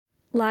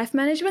Life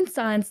Management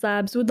Science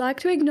Labs would like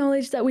to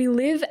acknowledge that we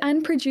live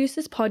and produce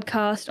this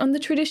podcast on the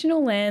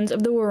traditional lands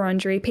of the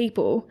Wurundjeri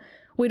people.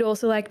 We'd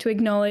also like to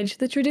acknowledge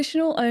the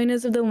traditional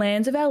owners of the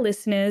lands of our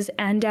listeners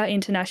and our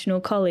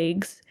international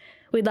colleagues.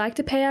 We'd like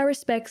to pay our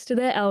respects to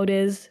their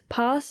elders,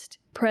 past,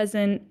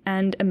 present,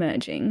 and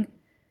emerging.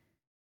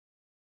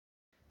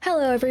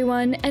 Hello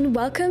everyone, and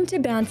welcome to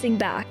Bouncing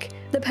Back,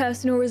 the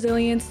Personal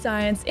Resilience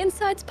Science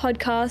Insights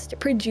podcast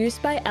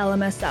produced by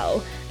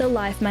LMSL, the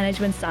Life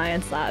Management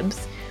Science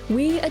Labs.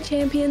 We are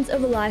champions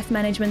of life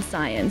management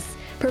science,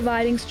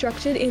 providing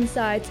structured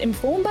insights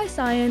informed by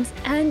science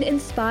and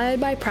inspired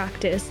by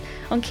practice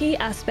on key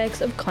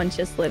aspects of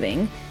conscious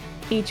living.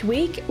 Each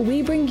week,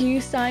 we bring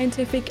you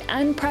scientific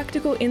and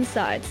practical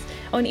insights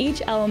on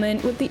each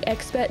element with the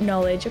expert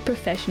knowledge of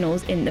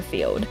professionals in the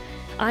field.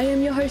 I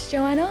am your host,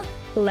 Joanna.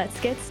 Let's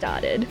get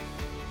started.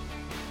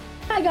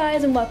 Hi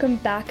guys, and welcome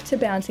back to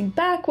Bouncing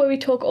Back, where we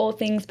talk all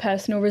things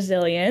personal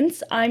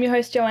resilience. I'm your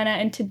host, Joanna,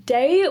 and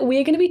today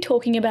we're going to be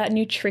talking about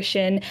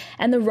nutrition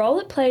and the role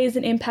it plays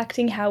in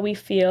impacting how we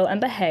feel and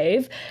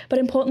behave, but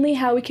importantly,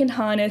 how we can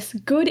harness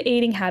good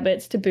eating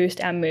habits to boost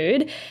our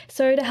mood.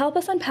 So to help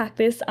us unpack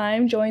this,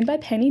 I'm joined by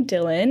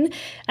Dillon,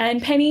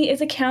 and Penny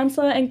is a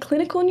counsellor and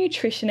clinical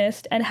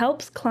nutritionist and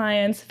helps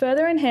clients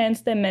further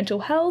enhance their mental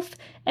health,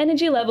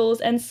 energy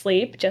levels, and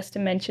sleep, just to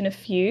mention a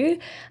few.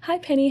 Hi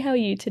Penny, how are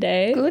you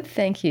today? Good,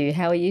 thank you.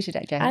 How are you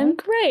today, Joanna? I'm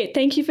great.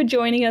 Thank you for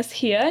joining us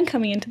here and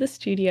coming into the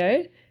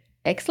studio.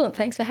 Excellent.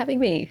 Thanks for having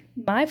me.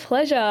 My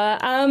pleasure.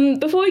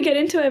 Before we get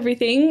into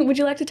everything, would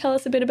you like to tell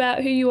us a bit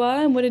about who you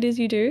are and what it is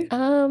you do?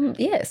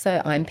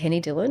 So I'm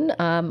Penny Dillon.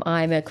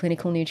 I'm a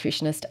clinical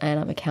nutritionist and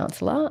I'm a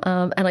counsellor,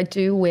 and I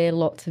do wear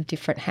lots of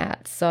different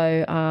hats.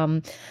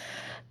 So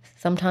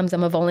sometimes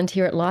I'm a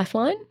volunteer at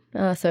Lifeline,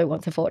 so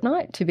once a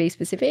fortnight to be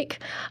specific,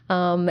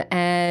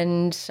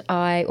 and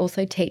I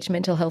also teach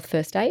mental health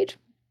first aid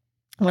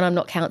when I'm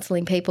not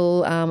counselling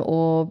people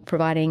or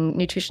providing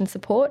nutrition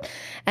support.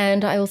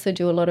 And I also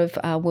do a lot of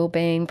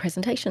wellbeing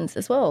presentations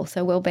as well.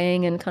 So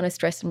wellbeing and kind of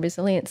stress and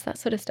resilience, that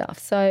sort of stuff.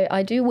 So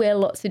I do wear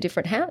lots of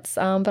different hats,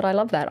 but I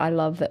love that. I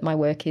love that my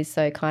work is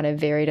so kind of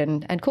varied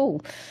and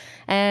cool.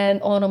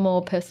 And on a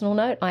more personal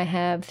note, I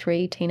have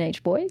 3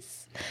 teenage boys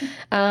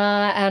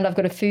and I've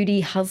got a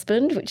foodie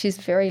husband, which is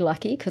very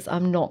lucky because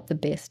I'm not the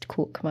best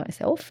cook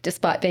myself,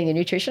 despite being a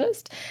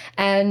nutritionist.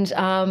 And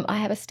I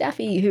have a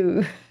staffy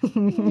who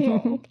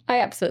I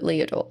absolutely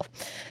adore.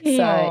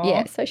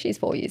 So she's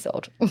 4 years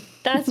old.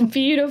 That's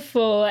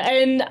beautiful.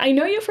 And I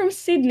know you're from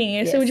Sydney,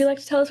 yes. So would you like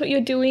to tell us what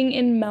you're doing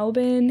in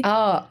Melbourne?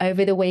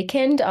 Over the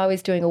weekend, I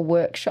was doing a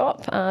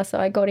workshop. So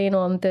I got in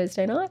on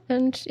Thursday night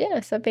and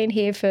so I've been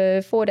here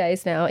for 4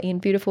 days now in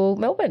beautiful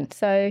Melbourne.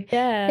 So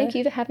thank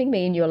you for having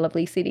me in your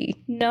lovely city.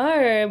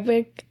 No,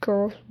 we're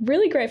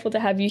really grateful to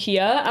have you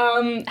here.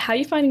 How are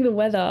you finding the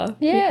weather?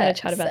 We had a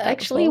chat about it's that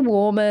actually before.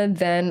 Warmer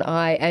than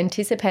I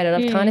anticipated.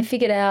 I've kind of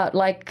figured out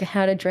like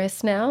how to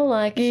dress now,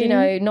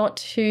 not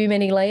too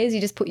many layers.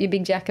 You just put your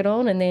big jacket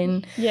on and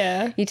then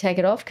you take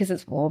it off because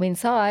it's warm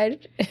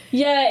inside.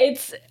 Yeah,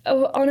 it's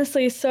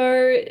honestly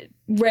so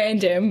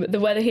random. The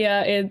weather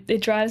here,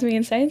 it drives me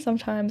insane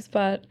sometimes,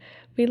 but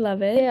we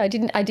love it. Yeah,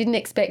 I didn't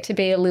expect to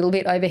be a little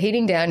bit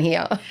overheating down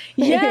here.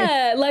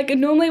 Yeah, like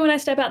normally when I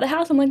step out the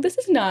house, I'm like, this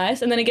is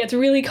nice. And then it gets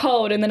really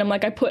cold. And then I'm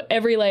like, I put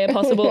every layer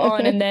possible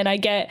on. And then I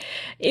get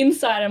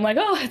inside, I'm like,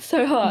 oh, it's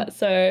so hot.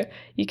 So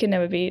you can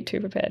never be too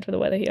prepared for the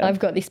weather here. I've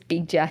got this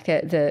big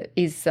jacket that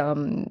is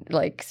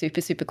like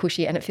super, super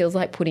cushy and it feels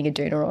like putting a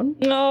doona on.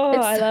 Oh,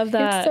 I love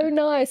that. It's so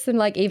nice. And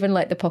like even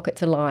like the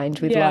pockets are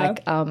lined with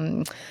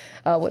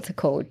what's it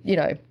called?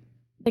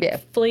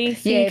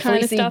 Fleecy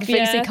kind of stuff.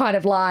 Fleecy kind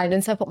of line.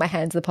 And so I put my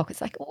hands in the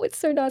pockets like, oh, it's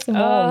so nice and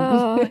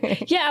warm.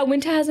 Yeah,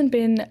 winter hasn't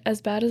been as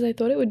bad as I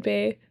thought it would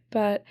be.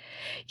 But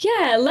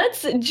yeah,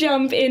 let's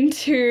jump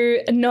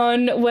into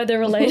non-weather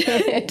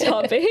related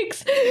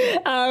topics.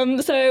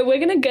 So we're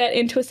going to get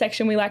into a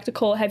section we like to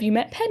call Have You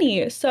Met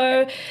Penny?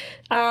 So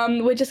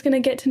we're just going to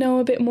get to know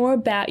a bit more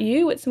about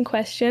you with some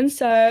questions.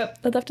 So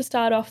I'd love to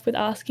start off with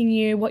asking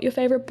you what your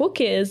favourite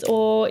book is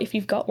or if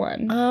you've got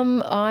one.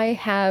 I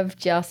have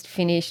just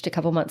finished a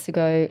couple months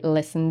ago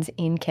Lessons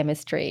in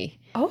Chemistry.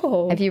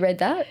 Oh. Have you read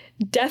that?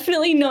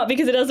 Definitely not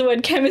because it has the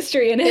word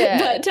chemistry in it,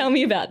 but tell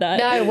me about that.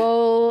 No,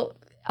 well,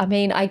 I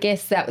mean, I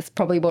guess that was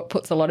probably what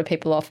puts a lot of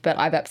people off, but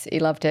I've absolutely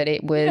loved it.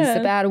 It was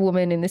about a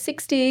woman in the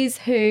 60s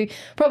who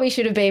probably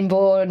should have been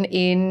born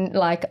in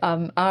like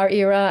our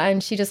era,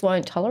 and she just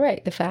won't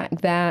tolerate the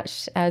fact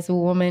that as a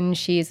woman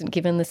she isn't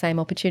given the same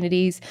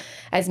opportunities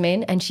as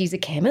men, and she's a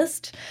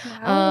chemist.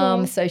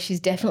 Wow. So she's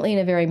definitely in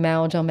a very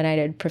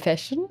male-dominated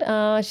profession.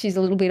 She's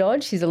a little bit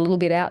odd. She's a little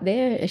bit out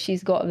there.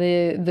 She's got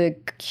the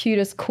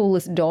cutest,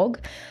 coolest dog,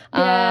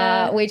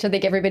 which I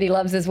think everybody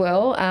loves as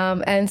well.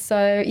 And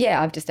so,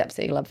 I've just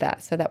absolutely loved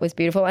that. So that was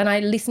beautiful. And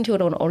I listened to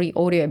it on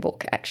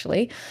audiobook,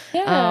 actually.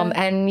 Yeah.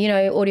 And, you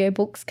know,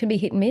 audiobooks can be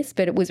hit and miss,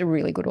 but it was a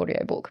really good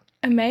audiobook.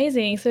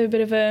 Amazing. So a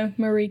bit of a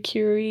Marie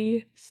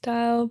Curie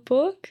style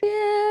book.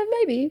 Yeah,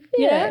 maybe.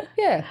 Yeah.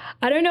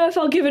 I don't know if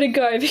I'll give it a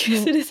go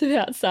because it is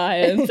about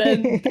science.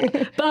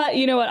 But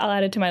you know what? I'll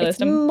add it to my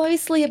list. It's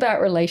mostly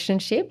about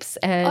relationships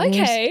and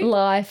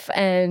life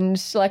and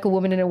like a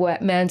woman in a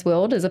man's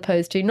world, as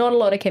opposed to not a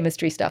lot of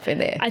chemistry stuff in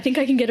there. I think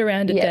I can get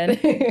around it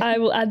then. I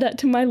will add that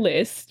to my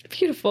list.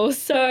 Beautiful.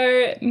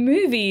 So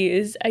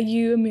movies. Are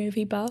you a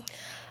movie buff?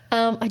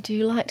 I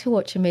do like to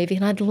watch a movie,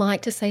 and I'd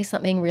like to say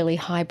something really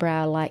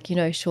highbrow like,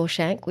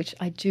 Shawshank, which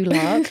I do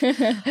love.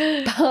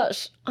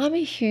 But I'm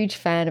a huge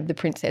fan of The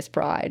Princess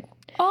Bride.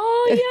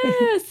 Oh,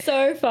 yeah.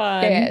 So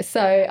fun. Yeah,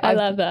 so I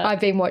love that.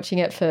 I've been watching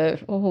it for,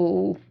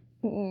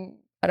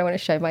 I don't want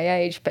to show my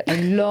age, but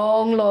a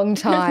long, long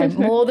time,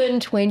 more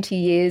than 20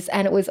 years.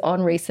 And it was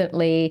on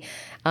recently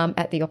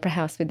at the Opera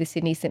House with the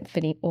Sydney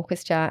Symphony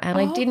Orchestra, and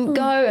I didn't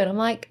go, and I'm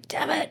like,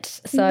 damn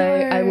it. So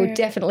I will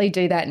definitely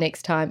do that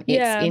next time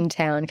it's in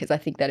town, because I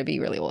think that'd be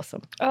really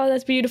awesome. Oh,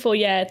 that's beautiful.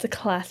 Yeah, it's a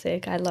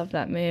classic. I love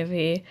that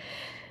movie.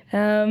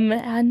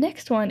 Our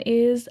next one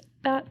is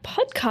about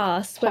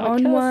podcasts. We're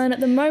on one at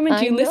the moment.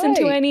 Do you listen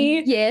to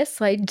any?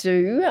 Yes, I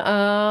do.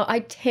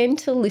 I tend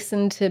to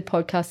listen to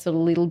podcasts a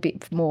little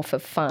bit more for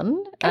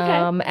fun. Okay.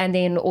 And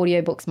then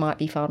audiobooks might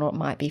be fun, or it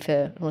might be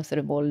for sort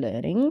of more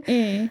learning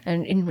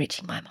and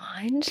enriching my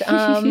mind.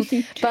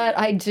 But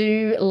I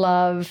do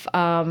love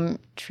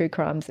true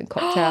crimes and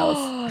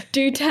cocktails.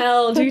 Do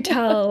tell.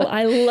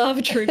 I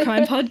love true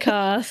crime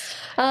podcasts.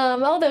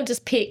 They'll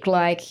just pick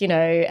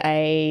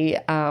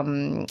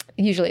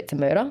usually it's a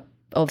murder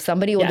of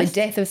somebody or the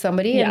death of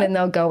somebody, and then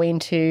they'll go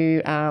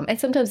into and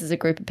sometimes it's a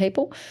group of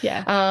people,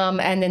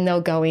 and then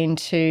they'll go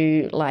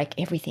into like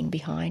everything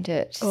behind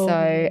it. So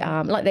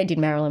like they did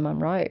Marilyn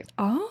Monroe.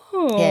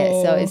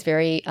 So it's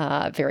very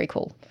very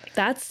cool.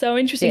 That's so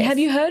interesting. Have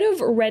you heard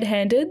of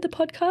Red-Handed, the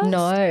podcast?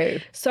 No.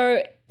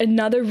 So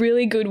another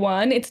really good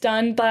one. It's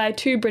done by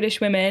two British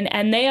women,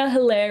 and they are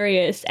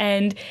hilarious,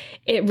 and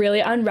it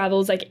really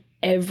unravels like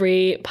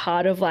every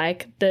part of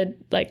the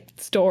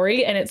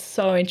story, and it's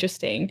so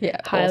interesting.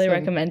 Highly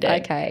recommend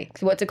it. Okay,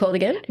 so what's it called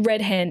again?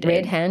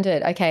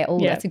 Red-Handed. Okay.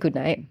 That's a good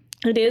name.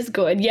 It is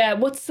good. Yeah.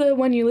 What's the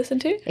one you listen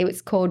to?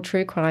 It's called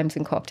True Crimes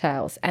and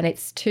Cocktails, and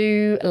it's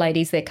two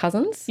ladies, they're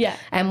cousins. Yeah.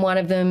 And one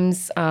of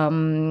them's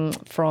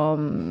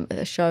from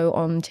a show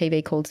on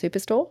TV called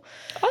Superstore.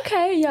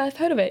 Okay. Yeah, I've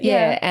heard of it.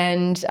 Yeah.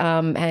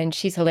 And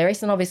she's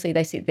hilarious, and obviously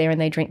they sit there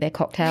and they drink their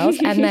cocktails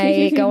and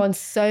they go on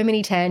so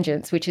many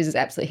tangents, which is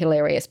absolutely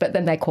hilarious. But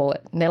then they call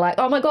it, and they're like,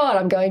 "Oh my God,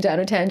 I'm going down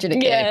a tangent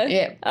again."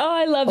 Yeah. Oh,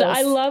 I love that.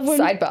 I love when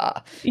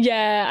sidebar.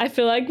 Yeah, I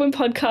feel like when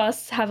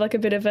podcasts have like a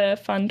bit of a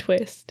fun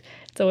twist,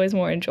 it's always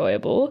more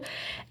enjoyable.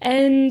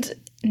 And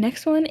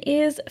next one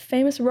is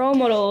famous role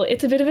model.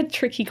 It's a bit of a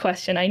tricky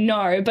question, I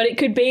know, but it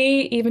could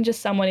be even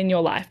just someone in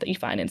your life that you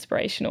find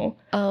inspirational.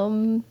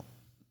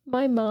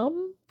 My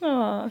mum.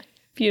 Oh,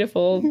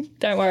 beautiful.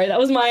 Don't worry, that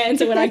was my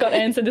answer when I got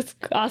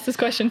asked this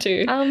question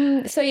too.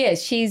 So yeah,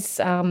 she's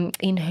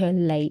in her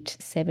late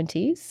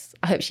 70s.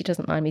 I hope she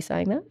doesn't mind me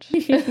saying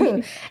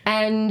that.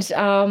 And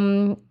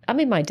I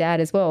mean my dad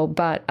as well,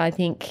 but I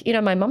think,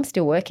 my mum's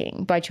still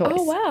working by choice.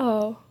 Oh,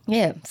 wow.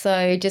 Yeah,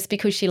 so just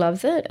because she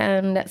loves it,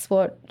 and that's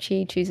what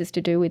she chooses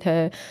to do with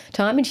her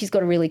time, and she's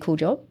got a really cool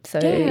job. So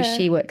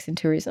she works in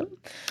tourism.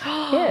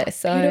 So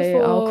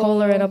beautiful. I'll call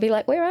her and I'll be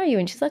like, "Where are you?"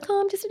 And she's like,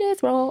 "Oh, I'm just at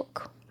Ayers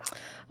Rock."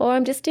 Or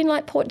I'm just in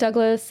like Port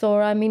Douglas,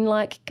 or I'm in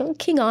like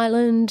King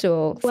Island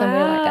or something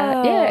like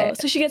that. Yeah.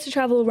 So she gets to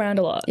travel around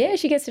a lot. Yeah,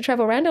 she gets to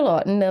travel around a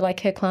lot. And they're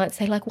like, her clients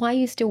say like, "Why are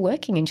you still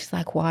working?" And she's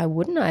like, "Why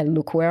wouldn't I?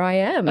 Look where I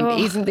am.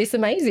 Isn't this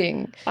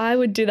amazing?" I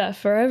would do that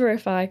forever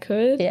if I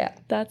could. Yeah.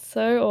 That's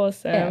so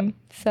awesome. Yeah.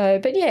 So,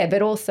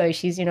 but also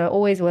she's,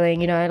 always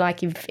willing,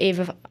 like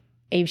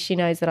if she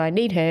knows that I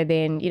need her,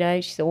 then,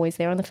 she's always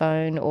there on the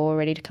phone or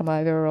ready to come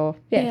over, or,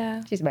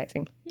 she's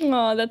amazing.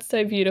 Oh, that's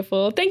so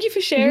beautiful. Thank you for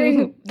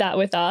sharing that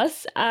with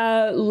us.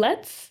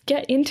 Let's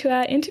get into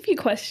our interview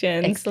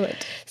questions.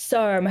 Excellent.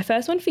 So my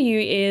first one for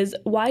you is,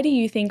 why do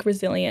you think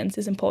resilience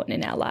is important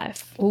in our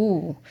life?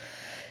 Ooh.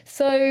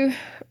 So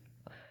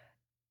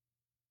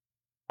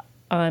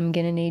I'm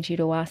going to need you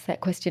to ask that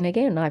question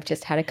again. I've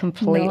just had a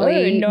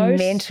completely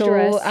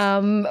mental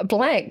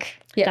blank.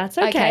 Yeah, that's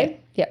okay.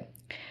 Yeah.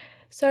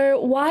 So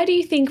why do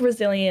you think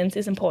resilience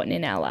is important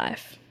in our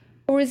life?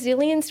 Well,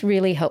 resilience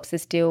really helps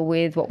us deal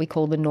with what we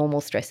call the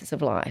normal stresses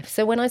of life.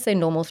 So when I say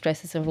normal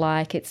stresses of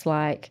life, it's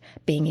like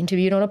being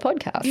interviewed on a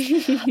podcast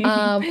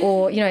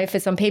or, for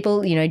some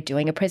people,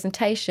 doing a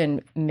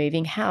presentation,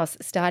 moving house,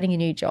 starting a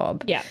new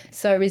job. Yeah.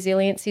 So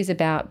resilience is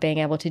about being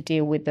able to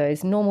deal with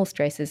those normal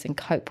stresses and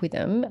cope with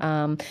them,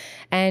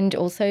 and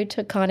also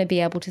to kind of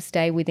be able to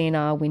stay within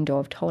our window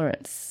of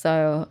tolerance.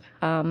 So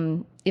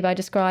if I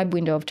describe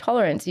window of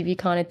tolerance, if you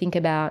kind of think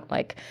about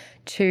like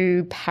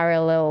two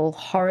parallel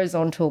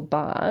horizontal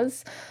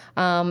bars,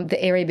 the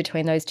area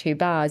between those two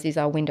bars is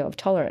our window of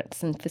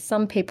tolerance. And for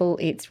some people,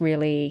 it's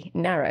really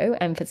narrow,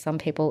 and for some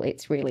people,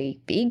 it's really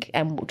big.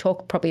 And we'll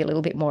talk probably a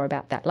little bit more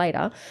about that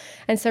later.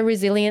 And so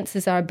resilience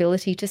is our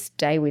ability to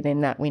stay within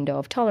that window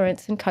of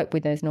tolerance and cope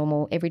with those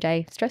normal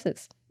everyday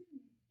stresses.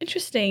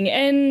 Interesting.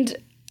 And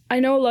I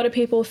know a lot of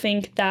people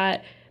think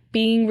that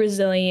being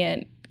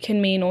resilient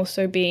can mean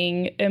also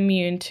being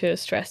immune to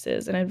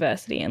stresses and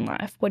adversity in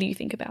life. What do you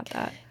think about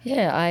that?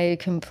 Yeah, I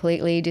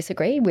completely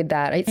disagree with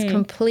that. It's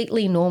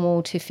completely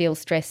normal to feel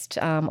stressed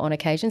on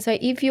occasion. So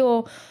if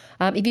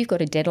you've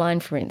got a deadline,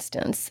 for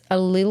instance, a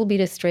little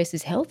bit of stress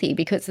is healthy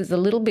because there's a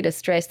little bit of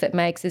stress that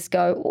makes us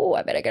go, oh,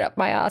 I better get up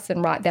my ass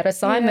and write that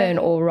assignment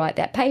or write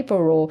that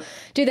paper or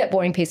do that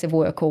boring piece of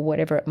work or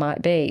whatever it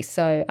might be.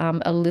 So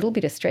a little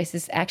bit of stress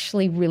is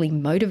actually really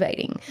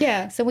motivating.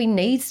 Yeah. So we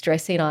need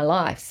stress in our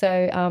life.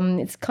 So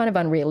it's kind of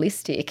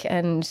unrealistic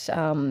and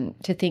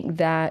to think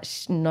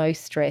that no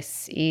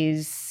stress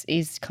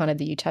is kind of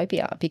the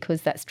utopia,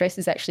 because that stress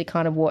is actually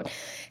kind of what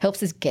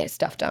helps us get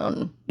stuff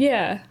done.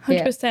 Yeah,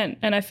 100%.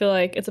 And I feel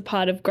like it's a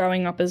part of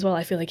growing up as well.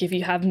 I feel like if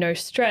you have no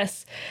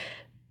stress,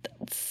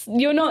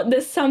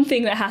 there's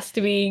something that has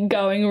to be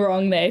going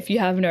wrong there if you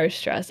have no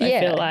stress. I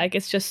feel like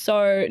it's just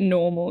so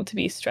normal to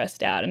be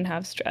stressed out and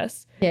have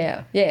stress.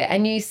 Yeah.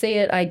 And you see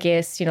it, I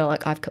guess,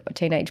 like I've got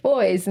teenage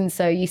boys, and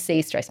so you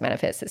see stress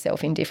manifests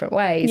itself in different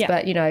ways. Yeah.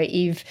 But,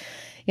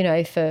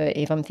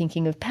 if I'm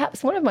thinking of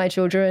perhaps one of my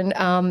children,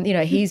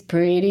 he's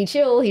pretty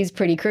chill, he's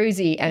pretty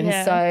cruisy. And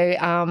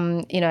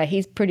so,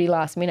 he's pretty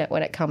last minute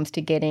when it comes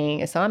to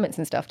getting assignments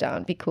and stuff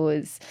done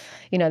because,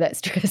 that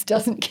stress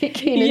doesn't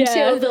kick in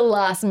until the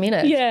last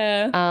minute.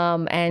 Yeah.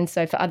 And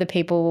so for other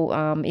people,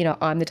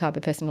 I'm the type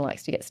of person who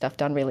likes to get stuff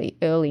done really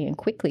early and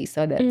quickly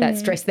so that that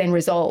stress then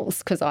resolves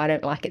because I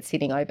don't like it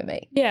sitting over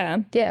me. Yeah.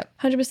 Yeah.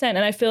 100%. And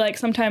I feel like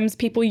sometimes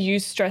people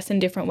use stress in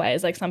different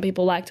ways. Like some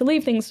people like to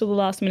leave things till the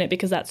last minute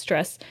because that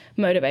stress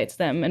motivates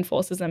them and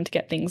forces them to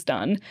get things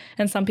done.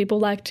 And some people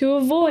like to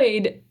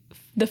avoid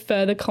the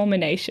further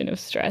culmination of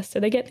stress, so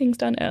they get things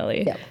done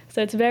early. Yep.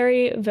 So it's a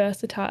very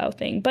versatile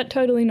thing, but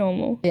totally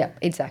normal. Yeah,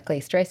 exactly.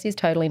 Stress is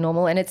totally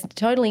normal, and it's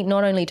totally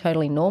not only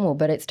totally normal,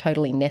 but it's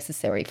totally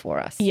necessary for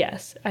us.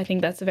 Yes, I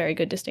think that's a very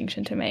good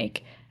distinction to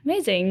make.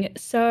 Amazing.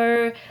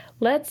 So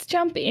let's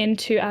jump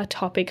into our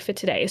topic for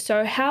today.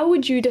 So how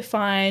would you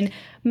define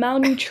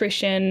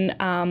malnutrition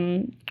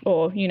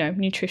or,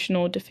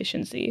 nutritional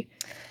deficiency?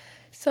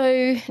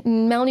 So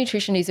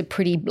malnutrition is a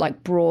pretty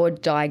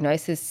broad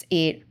diagnosis.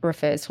 It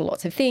refers to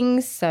lots of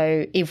things.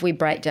 So if we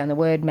break down the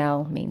word,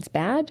 mal means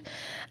bad.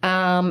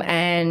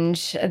 And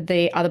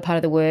the other part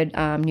of the word,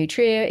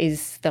 nutria,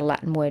 is the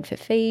Latin word for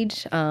feed.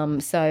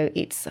 So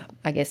it's,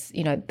 I guess,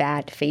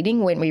 bad feeding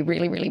when we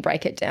really, really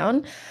break it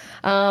down.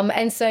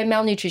 And so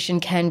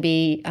malnutrition can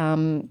be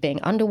being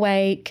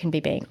underweight, can be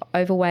being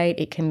overweight.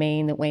 It can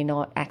mean that we're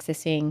not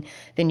accessing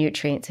the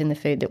nutrients in the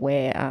food that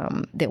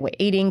we're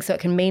eating. So it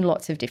can mean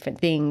lots of different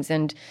things.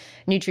 And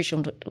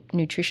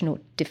nutritional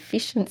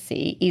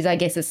deficiency is, I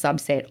guess, a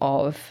subset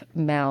of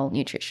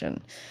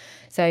malnutrition.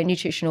 So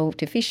nutritional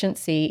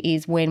deficiency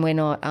is when we're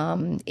not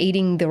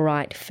eating the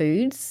right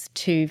foods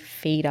to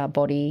feed our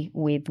body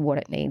with what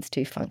it needs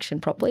to function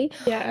properly.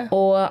 Yeah.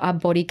 Or our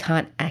body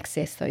can't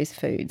access those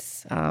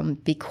foods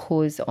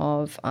because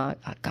of our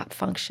gut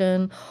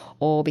function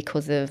or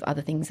because of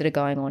other things that are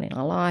going on in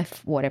our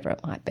life, whatever it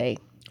might be.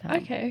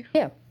 Okay.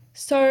 Yeah.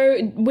 So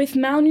with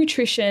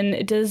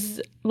malnutrition, does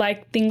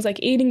things like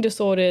eating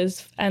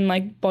disorders and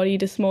body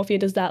dysmorphia,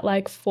 does that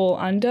fall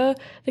under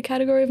the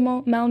category of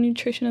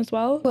malnutrition as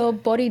well? Well,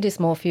 body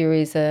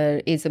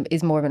dysmorphia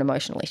is more of an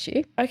emotional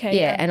issue. Okay.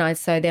 Yeah, and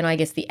so then I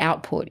guess the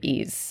output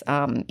is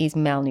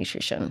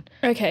malnutrition.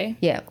 Okay.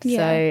 Yeah. So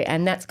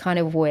and that's kind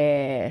of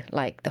where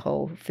the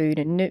whole food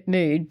and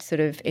mood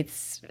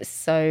it's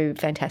so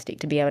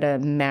fantastic to be able to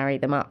marry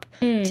them up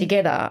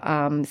together.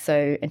 And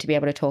to be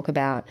able to talk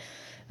about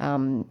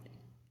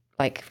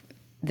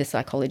the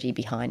psychology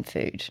behind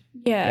food.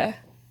 Yeah.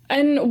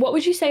 And what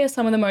would you say are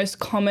some of the most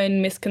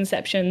common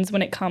misconceptions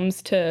when it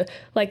comes to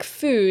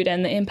food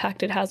and the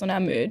impact it has on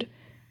our mood?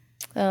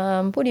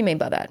 What do you mean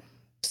by that?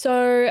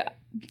 So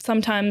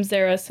sometimes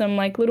there are some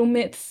little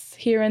myths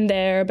here and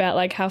there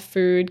about how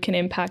food can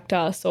impact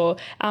us or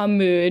our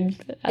mood.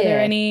 Are there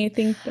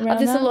anything around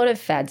There's that? a lot of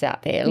fads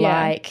out there,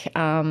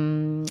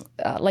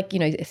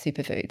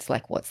 superfoods,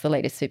 what's the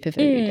latest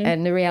superfood?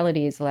 And the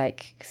reality is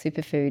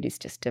superfood is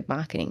just a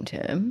marketing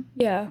term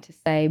to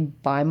say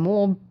buy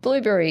more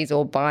blueberries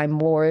or buy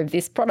more of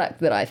this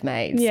product that I've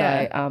made.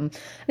 Yeah. So I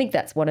think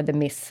that's one of the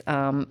myths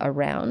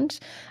around.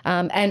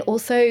 And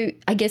also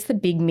I guess the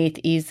big myth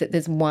is that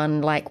there's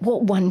one,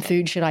 what one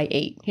food should I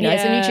eat?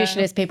 As a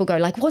nutritionist, people go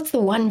what's the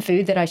one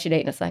food that I should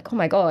eat? And it's oh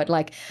my God,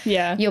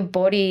 your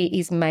body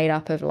is made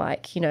up of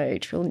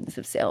trillions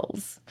of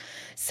cells.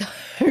 So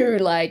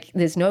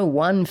there's no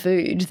one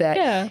food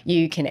that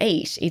you can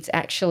eat. It's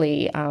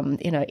actually,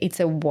 it's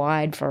a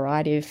wide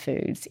variety of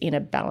foods in a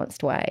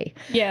balanced way.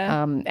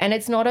 Yeah. And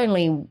it's not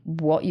only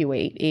what you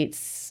eat,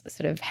 it's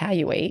sort of how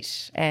you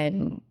eat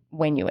and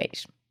when you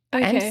eat.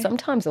 Okay. And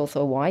sometimes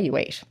also why you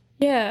eat.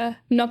 Yeah.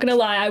 I'm not going to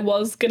lie, I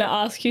was going to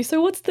ask you, so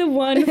what's the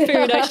one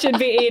food I should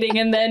be eating?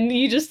 And then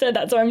you just said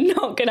that, so I'm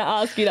not going to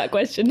ask you that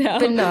question now.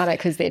 Banana,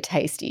 because they're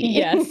tasty.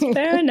 Yes,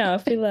 fair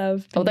enough. We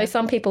love Although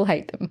some people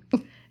hate them.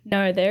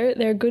 No, they're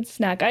a good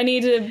snack. I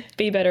need to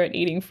be better at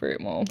eating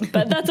fruit more,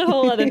 but that's a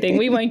whole other thing.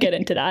 We won't get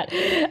into that.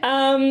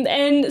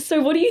 And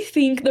so what do you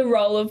think the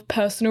role of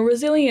personal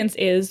resilience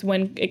is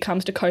when it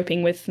comes to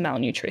coping with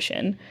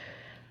malnutrition?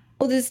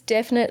 Well, there's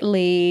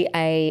definitely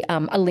a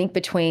link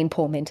between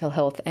poor mental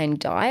health and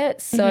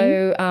diet.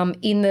 So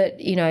in that,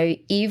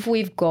 if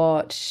we've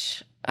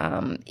got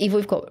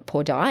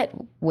poor diet,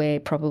 we're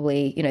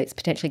probably, it's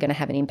potentially going to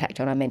have an impact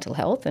on our mental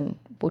health, and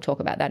we'll talk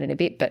about that in a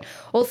bit. But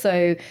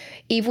also,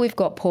 if we've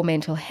got poor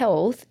mental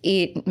health,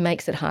 it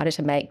makes it harder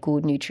to make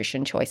good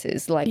nutrition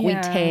choices. Like we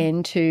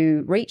tend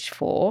to reach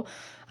for.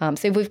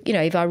 So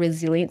if our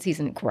resilience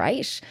isn't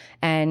great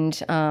and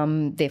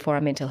therefore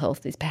our mental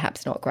health is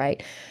perhaps not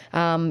great,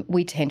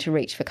 we tend to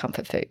reach for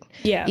comfort food.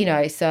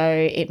 Yeah.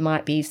 So it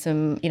might be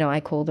some,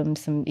 I call them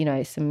some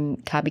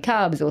carby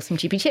carbs or some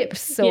chippy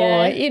chips or,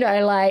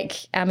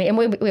 and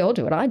we all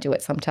do it. I do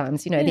it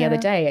sometimes. The other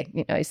day,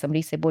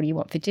 somebody said, what do you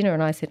want for dinner?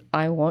 And I said,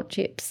 I want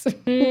chips.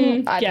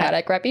 I've had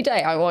a crappy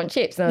day. I want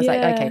chips. And I was like,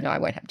 okay, no, I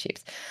won't have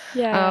chips.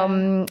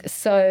 Yeah.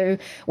 So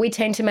we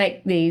tend to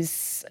make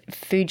these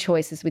food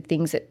choices with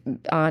things that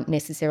aren't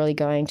necessarily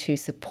going to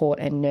support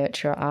and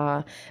nurture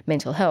our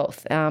mental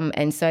health.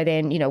 And so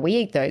then, we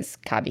eat those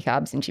carby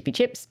carbs and chippy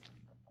chips,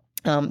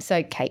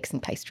 so cakes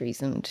and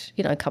pastries and,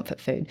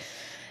 comfort food.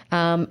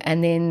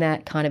 And then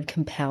that kind of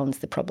compounds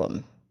the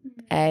problem.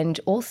 And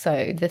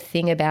also the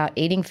thing about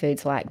eating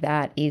foods like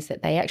that is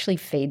that they actually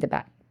feed the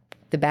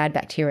bad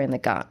bacteria in the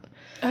gut.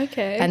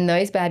 Okay. And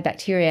those bad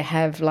bacteria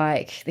have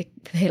they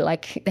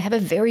have a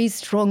very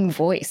strong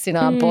voice in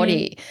our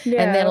body.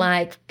 Yeah. And they're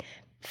like,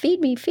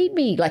 feed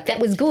me. Like, that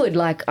was good.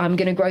 Like, I'm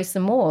going to grow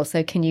some more.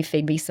 So can you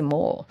feed me some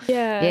more?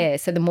 Yeah. Yeah.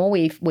 So the more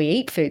we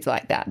eat foods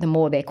like that, the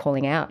more they're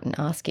calling out and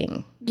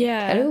asking,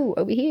 hello,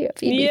 over here,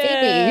 feed me.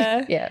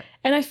 Yeah.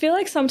 And I feel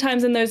like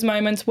sometimes in those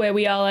moments where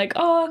we are like,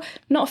 oh,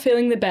 not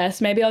feeling the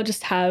best, maybe I'll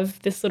just have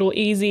this little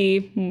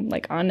easy,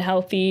 like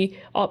unhealthy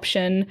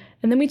option.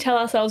 And then we tell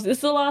ourselves, this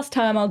is the last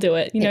time I'll do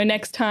it.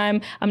 Next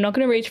time I'm not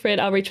going to reach for it.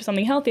 I'll reach for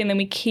something healthy. And then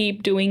we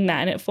keep doing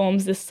that and it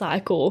forms this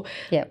cycle.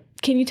 Yeah.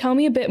 Can you tell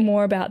me a bit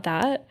more about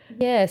that?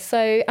 Yeah.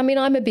 So, I mean,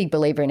 I'm a big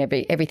believer in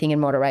everything in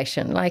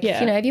moderation. Like,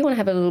 if you want to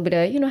have a little bit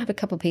of, have a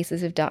couple of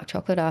pieces of dark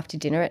chocolate after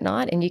dinner at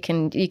night and you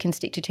can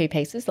stick to 2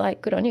 pieces,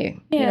 like, good on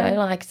you.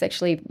 Yeah. It's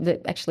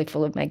actually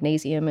full of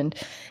magnesium and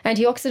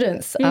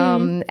antioxidants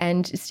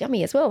and it's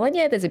yummy as well. And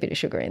there's a bit of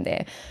sugar in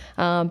there.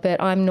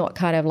 But I'm not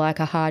kind of like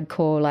a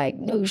hardcore, like,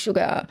 no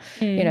sugar.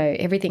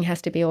 Everything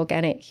has to be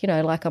organic.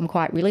 Like, I'm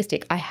quite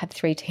realistic. I have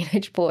 3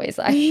 teenage boys.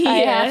 I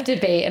have to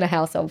be in a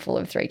household full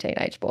of 3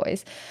 teenage boys.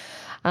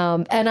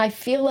 And I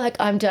feel like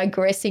I'm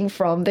digressing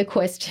from the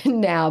question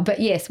now, but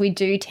yes, we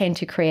do tend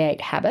to create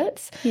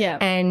habits. Yeah.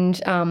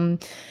 And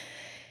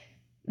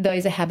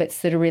those are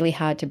habits that are really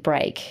hard to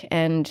break.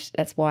 And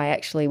that's why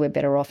actually we're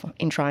better off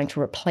in trying to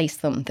replace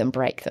them than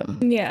break them.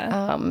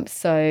 Yeah.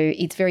 So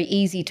it's very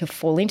easy to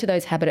fall into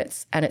those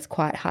habits and it's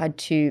quite hard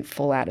to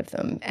fall out of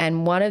them.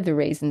 And one of the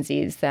reasons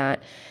is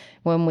that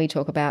when we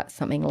talk about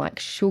something like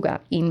sugar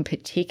in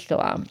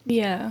particular,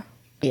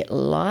 it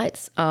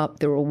lights up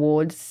the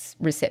rewards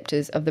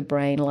receptors of the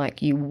brain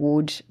like you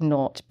would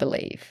not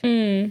believe.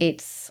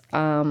 It's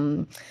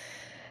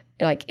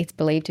it's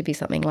believed to be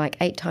something like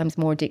 8 times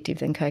more addictive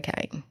than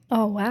cocaine.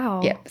 Oh,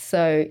 wow. Yeah.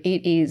 So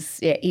it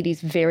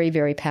is very,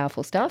 very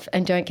powerful stuff.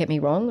 And don't get me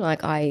wrong,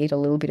 like, I eat a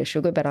little bit of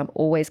sugar, but I'm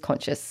always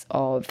conscious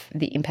of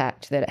the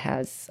impact that it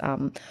has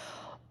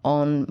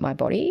on my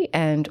body,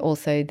 and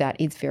also that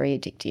it's very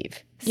addictive.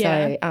 So,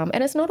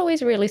 and it's not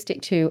always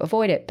realistic to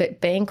avoid it,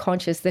 but being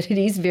conscious that it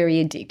is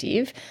very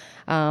addictive,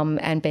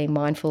 and being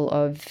mindful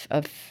of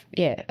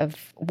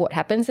what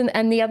happens.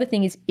 And the other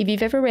thing is, if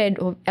you've ever read,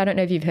 or I don't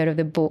know if you've heard of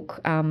the book,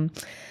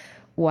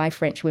 Why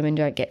French Women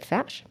Don't Get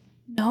Fat.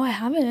 No, I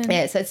haven't.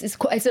 Yeah, so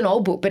it's an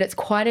old book, but it's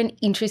quite an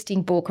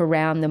interesting book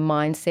around the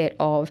mindset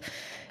of,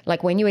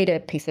 like, when you eat a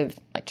piece of,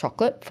 like,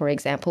 chocolate, for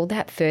example,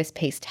 that first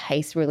piece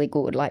tastes really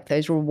good, like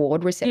those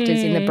reward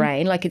receptors in the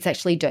brain, like, it's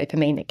actually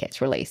dopamine that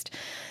gets released.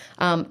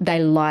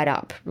 They light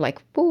up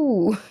like,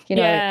 ooh,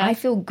 I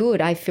feel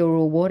good, I feel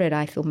rewarded,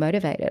 I feel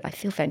motivated, I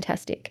feel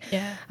fantastic.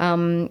 Yeah.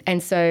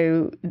 And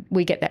so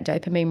we get that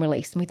dopamine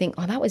release and we think,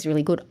 oh, that was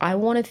really good, I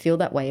want to feel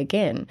that way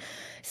again.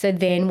 So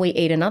then we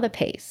eat another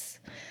piece.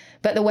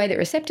 But the way that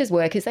receptors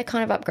work is they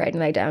kind of upgrade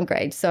and they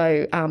downgrade.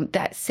 So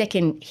that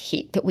second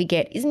hit that we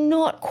get is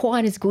not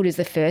quite as good as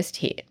the first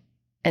hit.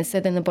 And so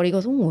then the body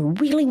goes, oh, I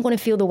really want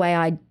to feel the way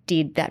I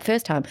did that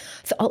first time,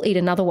 so I'll eat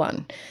another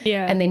one.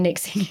 Yeah. And then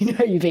next thing you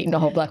know, you've eaten a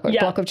whole block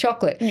of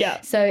chocolate.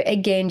 Yeah. So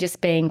again, just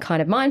being kind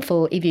of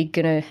mindful, if you're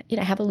going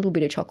to, have a little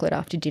bit of chocolate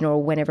after dinner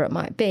or whenever it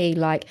might be,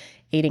 like,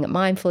 eating it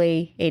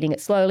mindfully, eating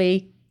it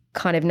slowly,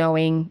 kind of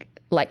knowing,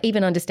 like,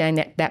 even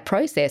understanding that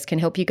process can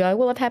help you go,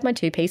 well, I've had my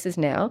 2 pieces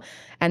now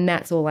and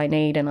that's all I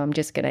need, and I'm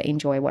just going to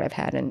enjoy what I've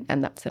had,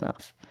 and that's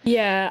enough.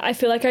 Yeah, I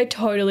feel like I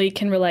totally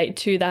can relate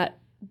to that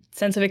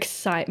sense of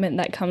excitement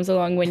that comes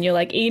along when you're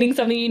like eating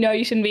something you know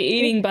you shouldn't be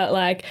eating. But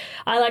like,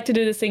 I like to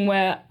do this thing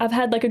where I've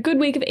had like a good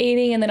week of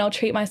eating and then I'll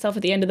treat myself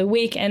at the end of the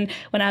week. And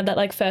when I have that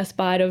like first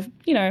bite of,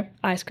 you know,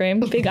 ice cream,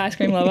 big ice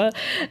cream lover,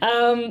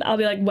 I'll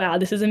be like, wow,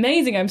 this is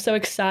amazing. I'm so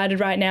excited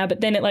right now. But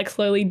then it like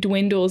slowly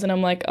dwindles and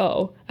I'm like,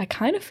 oh, I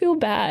kind of feel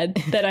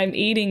bad that I'm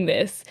eating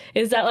this.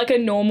 Is that like a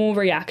normal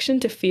reaction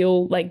to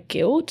feel like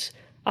guilt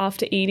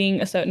after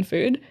eating a certain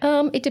food?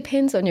 It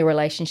depends on your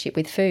relationship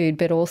with food,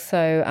 but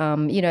also,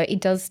 you know, it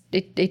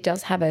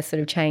does have a sort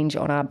of change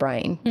on our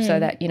brain. So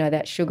that, you know,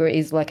 that sugar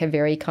is like a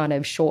very kind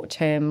of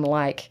short-term,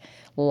 like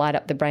light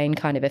up the brain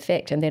kind of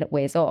effect, and then it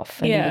wears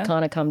off and then we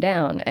kind of come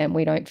down and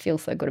we don't feel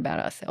so good about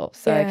ourselves.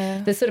 So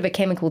there's sort of a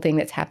chemical thing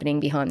that's happening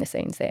behind the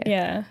scenes there.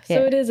 Yeah.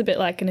 So it is a bit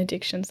like an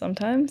addiction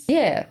sometimes.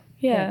 Yeah.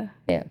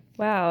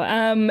 Wow.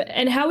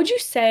 And how would you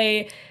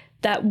say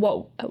that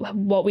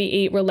what we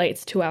eat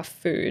relates to our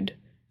food?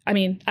 I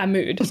mean, our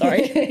mood,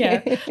 sorry.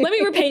 Yeah. Let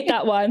me repeat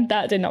that one.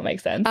 That did not make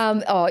sense.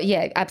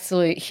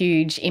 Absolute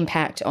huge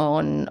impact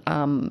on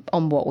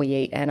what we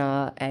eat and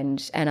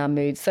our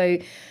mood. So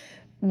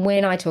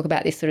when I talk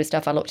about this sort of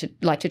stuff, I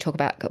like to talk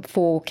about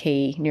 4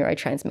 key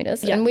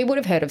neurotransmitters, and we would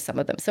have heard of some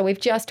of them. So we've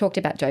just talked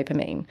about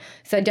dopamine.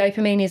 So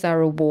dopamine is our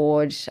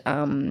reward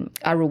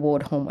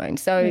hormone.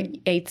 So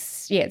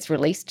it's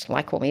released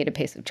like when we eat a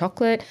piece of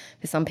chocolate.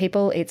 For some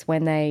people, it's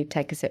when they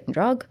take a certain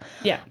drug.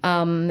 Yeah.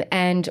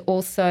 And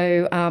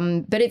also,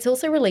 but it's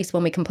also released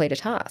when we complete a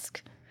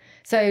task.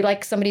 So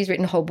like somebody's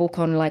written a whole book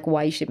on like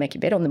why you should make your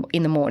bed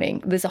in the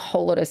morning. There's a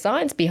whole lot of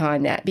science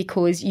behind that,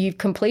 because you've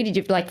completed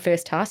your like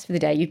first task for the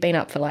day. You've been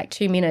up for like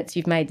 2 minutes,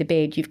 you've made the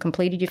bed, you've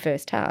completed your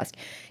first task.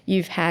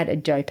 You've had a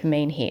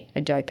dopamine hit,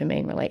 a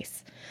dopamine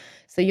release.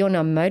 So you're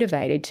now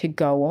motivated to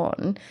go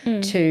on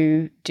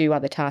to do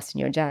other tasks in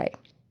your day.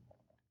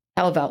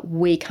 However,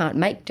 we can't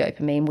make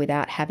dopamine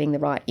without having the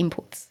right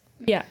inputs.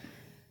 Yeah.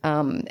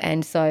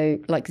 And so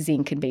like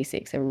zinc and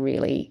B6 are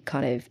really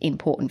kind of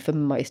important for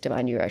most of our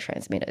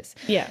neurotransmitters.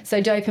 Yeah.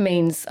 So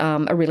dopamine's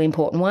a really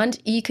important one.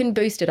 You can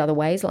boost it other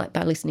ways, like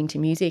by listening to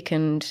music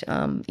and,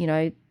 you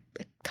know,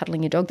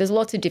 cuddling your dog. There's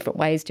lots of different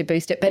ways to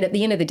boost it. But at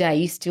the end of the day,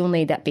 you still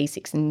need that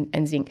B6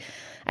 and zinc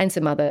and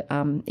some other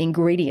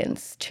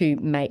ingredients to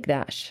make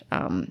that,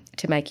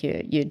 to make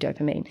your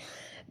dopamine.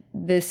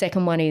 The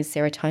second one is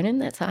serotonin.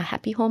 That's our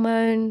happy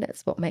hormone.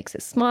 That's what makes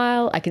us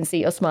smile. I can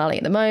see you're smiling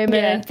at the moment.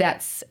 Yeah.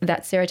 That's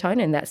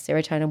serotonin. That's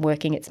serotonin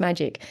working its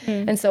magic.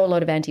 And so a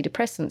lot of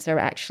antidepressants are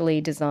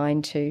actually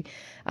designed to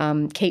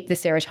keep the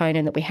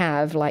serotonin that we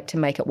have, like to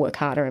make it work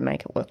harder and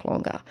make it work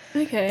longer.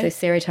 Okay. So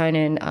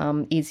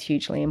serotonin is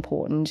hugely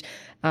important.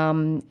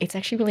 It's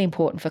actually really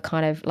important for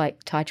kind of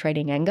like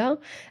titrating anger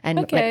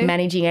and like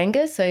managing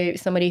anger. So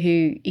somebody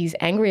who is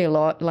angry a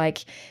lot,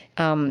 like,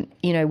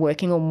 you know,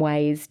 working on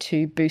ways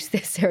to boost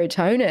their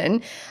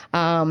serotonin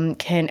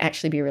can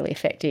actually be really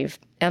effective.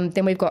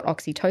 Then we've got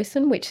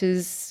oxytocin, which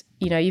is,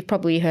 you know, you've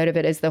probably heard of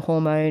it as the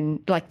hormone,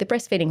 like the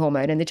breastfeeding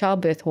hormone and the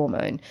childbirth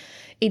hormone.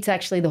 It's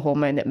actually the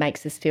hormone that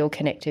makes us feel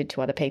connected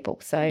to other people.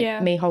 So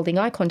me holding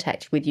eye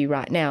contact with you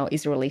right now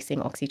is releasing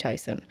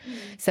oxytocin.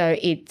 So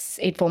it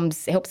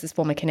helps us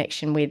form a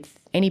connection with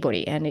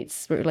anybody, and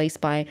it's released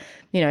by,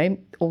 you know,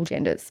 all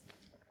genders.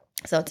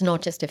 So it's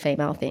not just a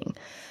female thing.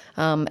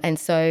 And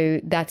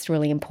so that's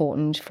really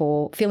important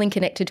for feeling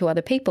connected to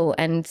other people.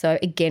 And so,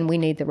 again, we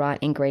need the right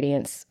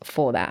ingredients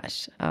for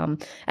that.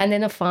 And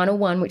then the final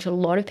one, which a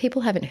lot of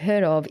people haven't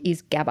heard of,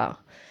 is GABA.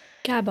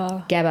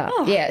 GABA.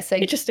 Oh, yeah. So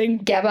interesting.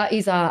 GABA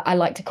is I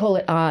like to call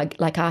it our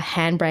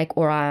handbrake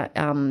or our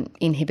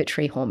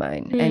inhibitory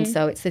hormone. And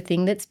so it's the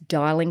thing that's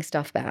dialing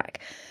stuff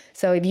back.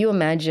 So if you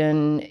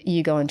imagine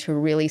you go into a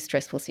really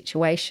stressful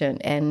situation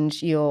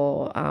and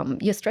your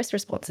stress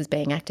response is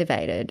being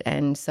activated,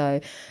 and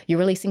so you're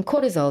releasing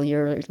cortisol,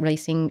 you're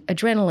releasing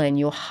adrenaline,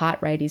 your heart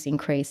rate is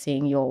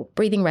increasing, your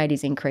breathing rate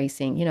is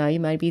increasing, you know, you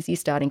maybe as you're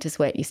starting to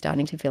sweat, you're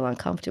starting to feel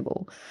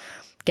uncomfortable.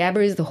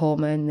 GABA is the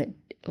hormone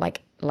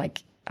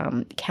that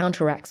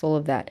counteracts all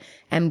of that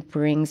and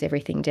brings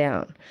everything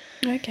down.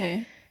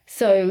 Okay.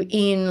 So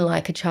in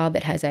like a child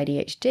that has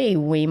ADHD,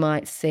 we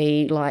might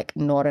see like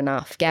not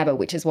enough GABA,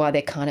 which is why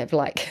they're kind of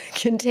like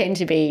can tend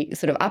to be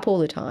sort of up all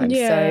the time.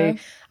 Yeah.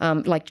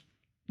 So like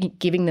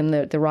giving them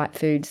the right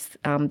foods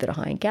that are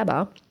high in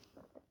GABA,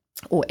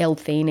 or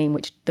L-theanine,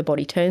 which the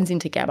body turns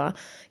into GABA,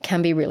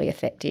 can be really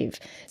effective.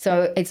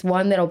 So it's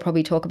one that I'll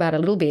probably talk about a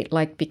little bit,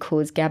 like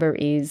because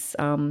GABA is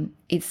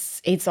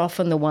it's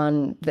often the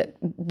one that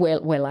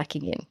we're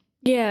lacking in.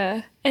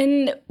 Yeah.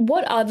 And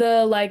what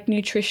other like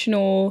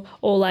nutritional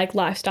or like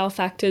lifestyle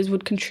factors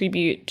would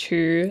contribute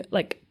to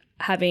like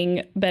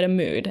having better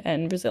mood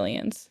and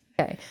resilience?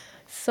 Okay.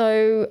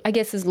 So I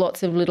guess there's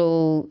lots of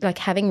little, like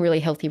having really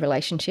healthy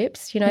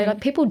relationships, you know, like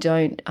people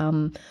don't,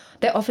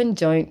 they often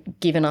don't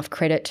give enough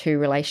credit to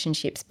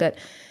relationships, but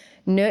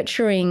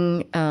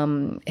nurturing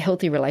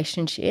healthy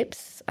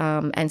relationships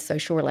and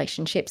social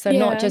relationships. So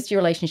not just your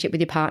relationship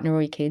with your partner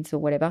or your kids or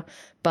whatever,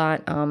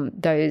 but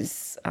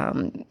those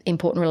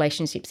important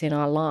relationships in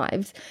our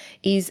lives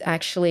is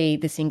actually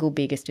the single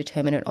biggest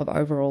determinant of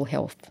overall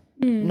health.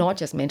 Not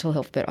just mental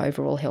health, but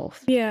overall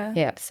health.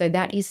 Yeah. So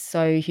that is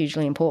so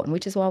hugely important,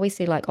 which is why we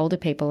see like older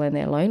people and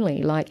they're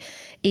lonely. Like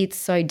it's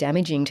so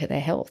damaging to their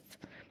health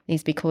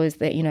is because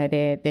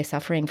they're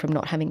suffering from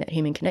not having that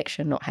human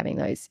connection, not having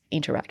those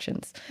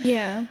interactions.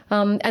 Yeah.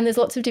 And there's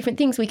lots of different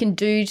things we can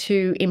do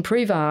to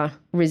improve our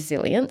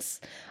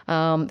resilience.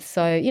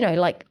 So,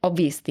 like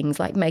obvious things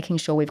like making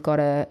sure we've got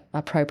a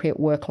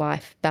appropriate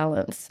work-life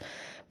balance.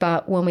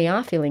 But when we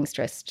are feeling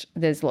stressed,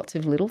 there's lots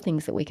of little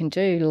things that we can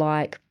do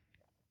like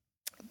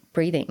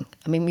breathing.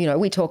 I mean,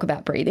 we talk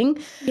about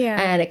breathing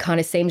and it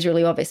kind of seems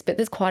really obvious, but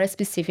there's quite a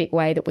specific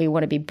way that we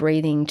want to be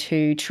breathing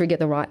to trigger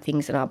the right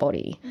things in our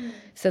body.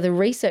 So the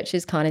research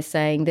is kind of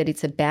saying that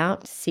it's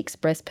about 6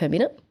 breaths per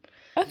minute.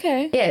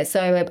 Okay. Yeah,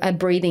 so a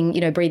breathing,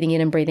 breathing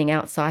in and breathing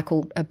out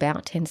cycle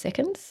about 10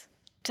 seconds.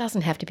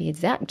 Doesn't have to be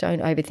exact,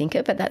 don't overthink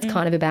it, but that's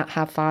kind of about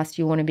how fast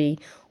you want to be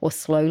or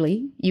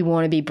slowly you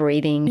want to be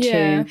breathing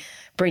to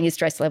bring your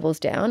stress levels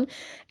down.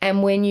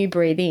 And when you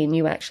breathe in,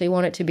 you actually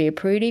want it to be a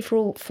pretty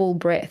full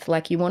breath.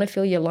 Like you want to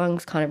feel your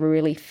lungs kind of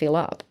really fill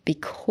up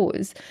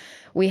because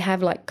we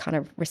have like kind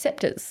of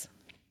receptors,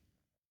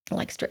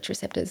 like stretch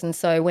receptors. And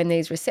so when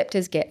these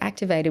receptors get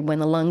activated when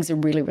the lungs are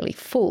really, really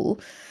full,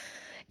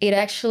 it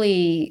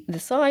actually, the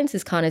science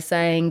is kind of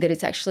saying that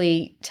it's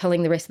actually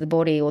telling the rest of the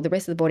body, or the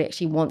rest of the body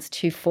actually wants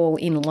to fall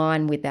in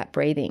line with that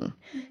breathing.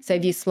 So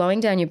if you're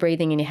slowing down your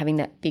breathing and you're having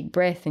that big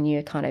breath and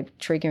you're kind of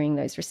triggering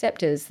those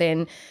receptors,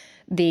 then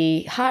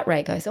the heart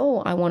rate goes, oh,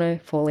 I want to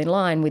fall in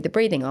line with the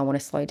breathing. I want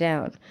to slow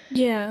down.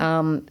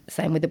 Yeah.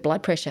 Same with the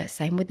blood pressure,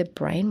 same with the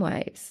brain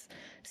waves.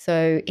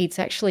 So it's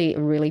actually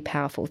a really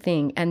powerful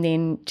thing. And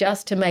then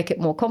just to make it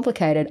more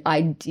complicated,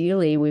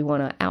 ideally we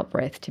want our out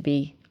breath to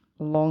be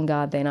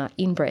longer than our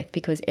in-breath,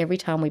 because every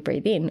time we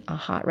breathe in, our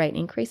heart rate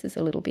increases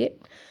a little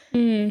bit.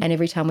 And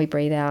every time we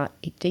breathe out,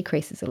 it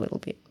decreases a little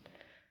bit.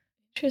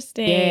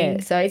 Interesting.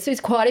 Yeah, so it's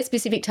quite a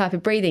specific type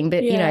of breathing,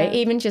 but,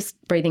 even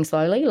just breathing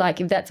slowly,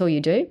 like if that's all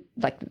you do,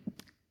 like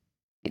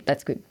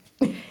that's good.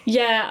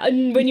 Yeah,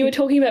 and when you were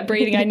talking about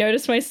breathing, I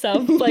noticed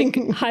myself like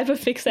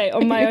hyperfixate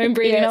on my own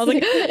breathing. I was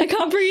like, I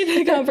can't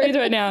breathe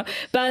right now.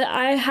 But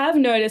I have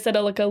noticed that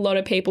like a lot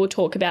of people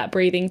talk about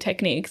breathing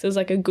techniques as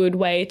like a good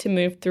way to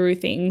move through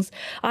things.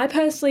 I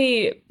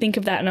personally think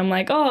of that and I'm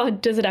like, oh,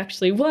 does it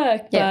actually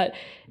work? Yeah. But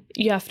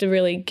you have to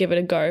really give it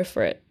a go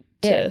for it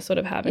to sort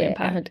of have an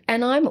impact.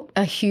 And I'm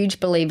a huge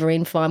believer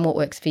in find what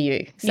works for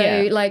you.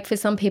 So like for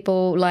some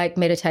people, like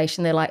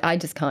meditation, they're like, I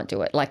just can't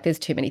do it. Like there's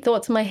too many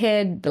thoughts in my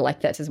head. They're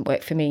like, that doesn't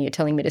work for me. You're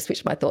telling me to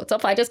switch my thoughts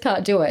off. I just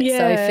can't do it. Yeah.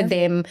 So for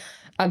them,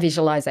 a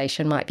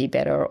visualization might be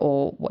better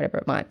or whatever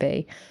it might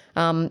be.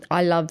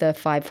 I love the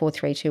 5, 4,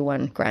 3, 2,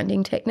 1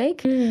 grounding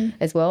technique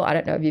as well. I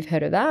don't know if you've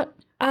heard of that.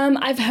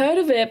 I've heard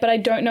of it, but I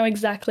don't know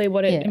exactly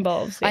what it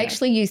involves. I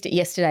actually used it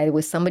yesterday. There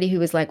was somebody who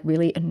was like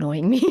really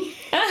annoying me.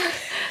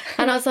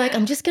 And I was like,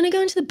 I'm just going to go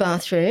into the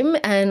bathroom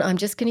and I'm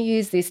just going to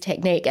use this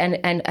technique.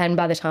 And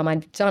by the time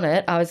I'd done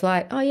it, I was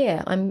like, oh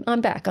yeah,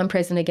 I'm back. I'm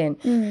present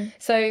again.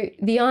 So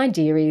the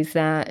idea is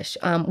that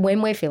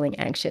when we're feeling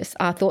anxious,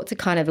 our thoughts are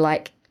kind of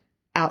like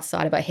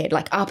outside of our head,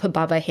 like up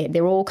above our head.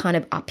 They're all kind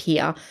of up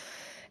here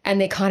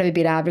and they're kind of a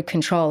bit out of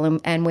control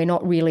and we're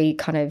not really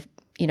kind of,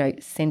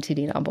 centered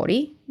in our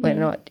body. We're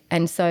not.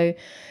 And so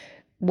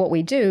what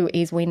we do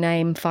is we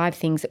name 5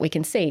 things that we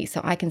can see.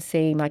 So I can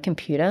see my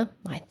computer,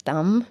 my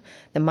thumb,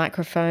 the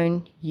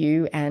microphone,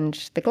 you, and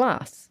the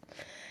glass.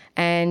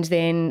 And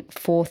then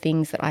 4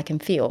 things that I can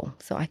feel.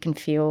 So I can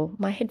feel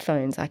my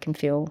headphones. I can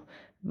feel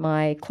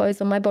my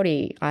clothes on my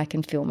body. I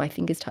can feel my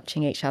fingers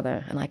touching each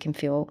other, and I can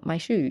feel my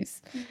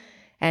shoes.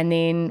 And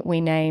then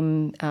we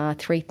name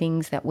 3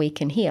 things that we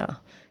can hear.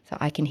 So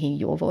I can hear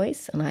your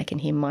voice, and I can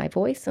hear my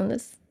voice, and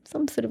there's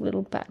some sort of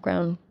little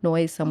background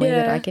noise somewhere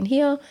that I can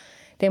hear.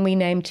 Then we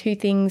name 2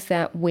 things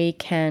that we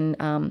can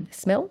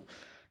smell.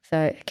 So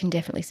I can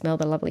definitely smell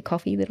the lovely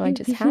coffee that I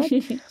just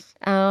had.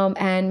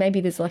 And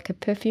maybe there's like a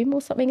perfume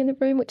or something in the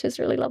room, which is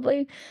really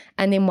lovely.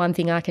 And then 1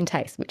 thing I can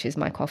taste, which is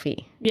my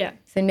coffee. Yeah.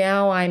 So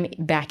now I'm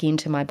back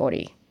into my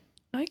body.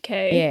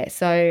 Okay. Yeah,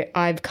 so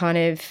I've kind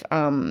of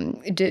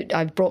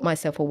I've brought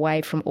myself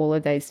away from all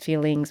of those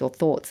feelings or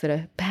thoughts that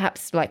are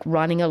perhaps like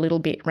running a little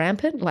bit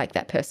rampant, like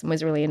that person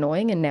was really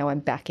annoying, and now I'm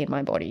back in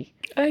my body.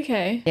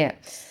 Okay. Yeah.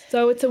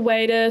 So it's a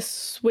way to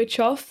switch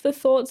off the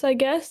thoughts, I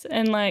guess,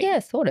 and like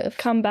sort of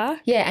come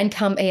back. Yeah, and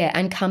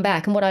come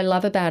back. And what I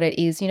love about it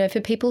is,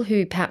 for people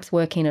who perhaps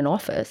work in an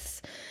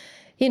office,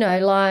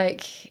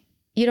 like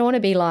you don't want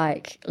to be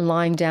like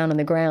lying down on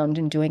the ground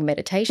and doing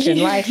meditation.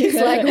 Like, it's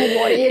like,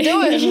 what are you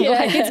doing?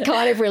 Like, it's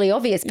kind of really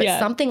obvious, but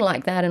something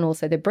like that, and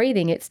also the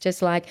breathing, it's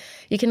just like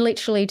you can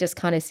literally just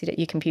kind of sit at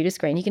your computer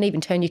screen. You can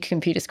even turn your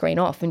computer screen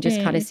off and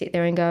just kind of sit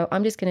there and go,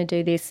 I'm just going to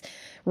do this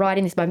right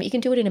in this moment. You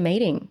can do it in a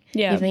meeting.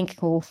 You think,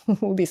 oh,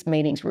 this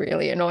meeting's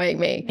really annoying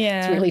me.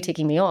 It's really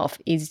ticking me off.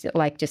 Is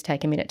like, just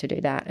take a minute to do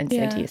that and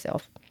say to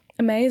yourself.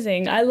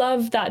 Amazing. I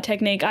love that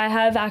technique.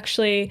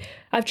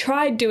 I've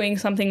tried doing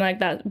something like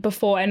that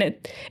before, and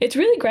it's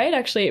really great,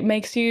 actually. It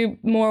makes you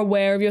more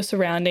aware of your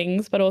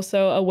surroundings, but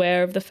also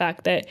aware of the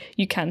fact that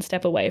you can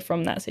step away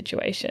from that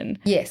situation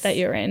that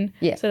you're in.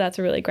 So that's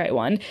a really great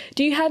one.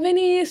 Do you have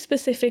any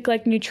specific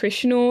like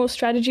nutritional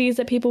strategies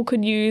that people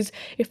could use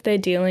if they're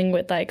dealing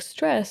with like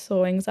stress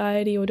or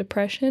anxiety or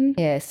depression?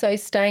 Yeah, so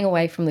staying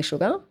away from the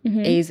sugar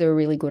is a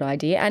really good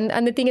idea.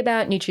 And the thing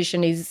about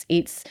nutrition is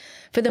it's,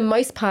 for the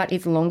most part,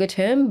 it's longer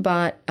term,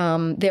 but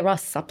there are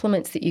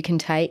supplements that you can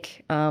take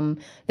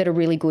that are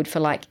really good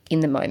for like in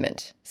the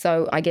moment.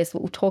 So I guess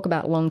we'll talk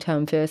about long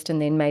term first and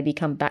then maybe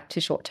come back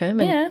to short term.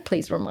 And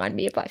please remind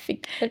me if I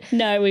forget.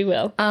 No, we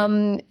will.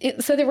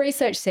 So the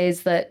research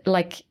says that,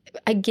 like,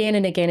 again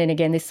and again and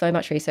again, there's so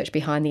much research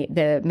behind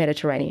the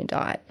Mediterranean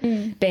diet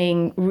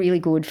being really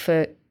good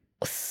for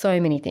so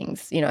many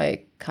things, you know,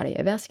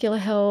 cardiovascular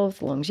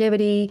health,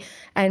 longevity,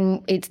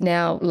 and it's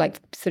now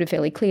like sort of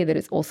fairly clear that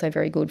it's also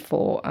very good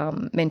for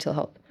mental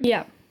health.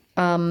 Yeah.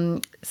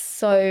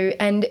 So,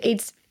 and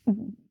it's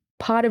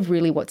part of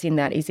really what's in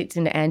that is it's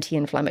an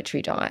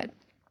anti-inflammatory diet.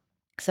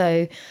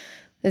 So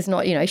there's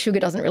not, you know, sugar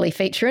doesn't really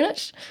feature in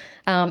it.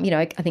 You know,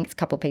 I think it's a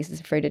couple of pieces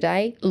of fruit a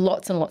day,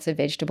 lots and lots of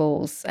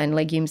vegetables and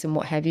legumes and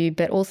what have you,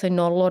 but also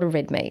not a lot of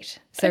red meat.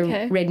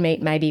 So red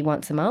meat maybe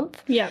once a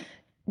month. Yeah.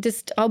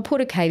 Just, I'll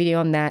put a caveat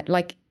on that.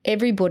 Like,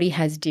 everybody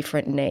has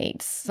different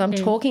needs. So I'm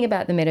talking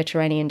about the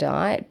Mediterranean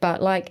diet,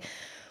 but like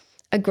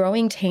a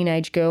growing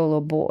teenage girl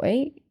or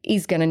boy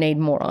is going to need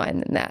more iron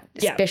than that,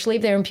 especially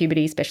if they're in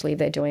puberty, especially if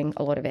they're doing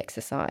a lot of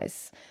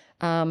exercise.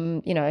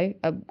 You know,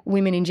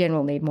 women in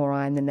general need more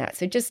iron than that.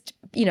 So just,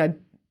 you know,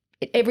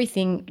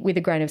 everything with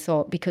a grain of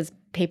salt, because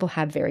people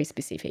have very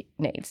specific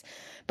needs.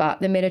 But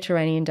the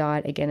Mediterranean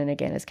diet again and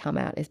again has come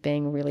out as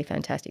being really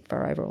fantastic for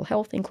our overall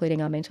health,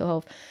 including our mental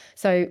health.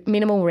 So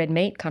minimal red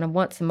meat, kind of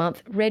once a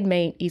month. Red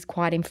meat is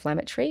quite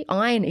inflammatory.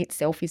 Iron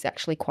itself is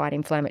actually quite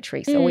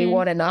inflammatory. So we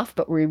want enough,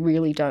 but we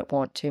really don't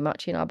want too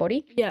much in our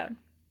body. Yeah.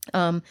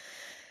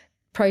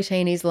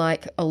 Protein is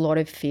like a lot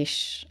of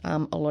fish,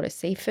 a lot of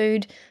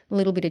seafood, a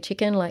little bit of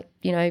chicken, like,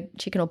 you know,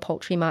 chicken or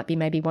poultry might be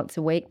maybe once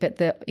a week, but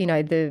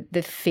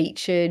the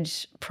featured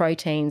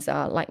proteins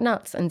are like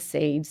nuts and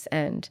seeds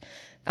and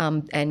you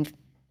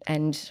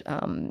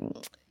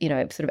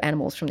know, sort of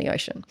animals from the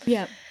ocean.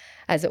 Yeah.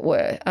 As it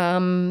were.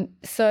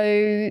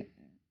 So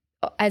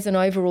as an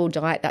overall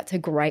diet, that's a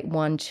great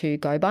one to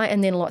go by.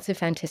 And then lots of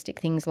fantastic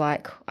things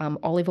like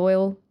olive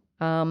oil.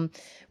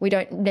 We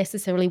don't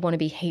necessarily want to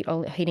be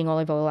heating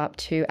olive oil up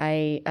to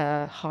a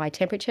high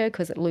temperature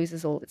because it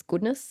loses all its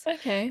goodness.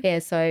 Okay. Yeah,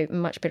 so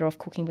much better off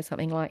cooking with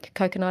something like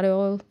coconut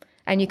oil.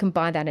 And you can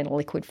buy that in a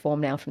liquid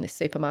form now from the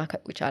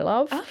supermarket, which I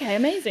love. Okay,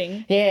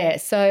 amazing. Yeah,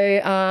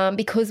 so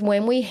because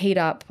when we heat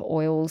up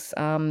oils,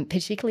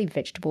 particularly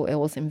vegetable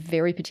oils and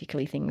very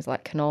particularly things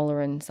like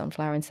canola and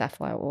sunflower and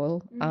safflower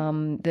oil,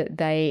 that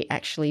they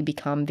actually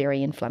become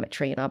very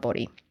inflammatory in our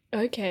body.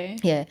 Okay.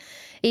 Yeah,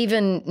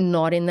 even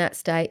not in that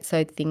state.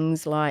 So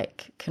things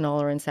like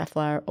canola and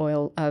safflower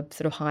oil are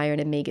sort of higher in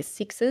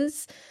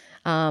omega-6s,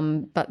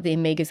 but the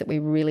omegas that we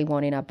really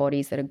want in our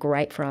bodies that are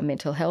great for our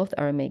mental health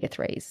are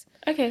omega-3s.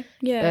 Okay,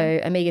 yeah.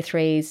 So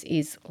omega-3s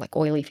is like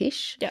oily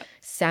fish. Yeah.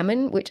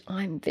 Salmon, which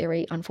I'm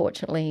very,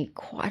 unfortunately,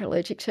 quite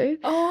allergic to.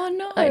 Oh,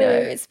 no. I know,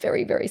 it's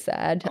very, very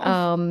sad.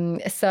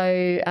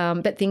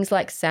 But things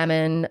like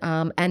salmon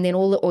and then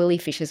all the oily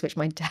fishes, which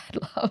my dad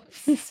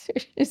loves,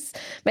 which is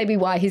maybe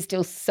why he's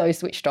still so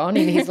switched on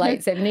in his late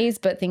 70s,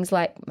 but things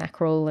like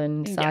mackerel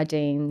and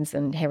sardines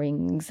and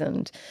herrings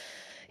and,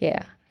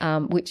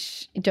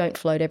 which don't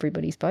float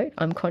everybody's boat,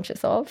 I'm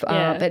conscious of,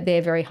 but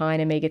they're very high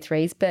in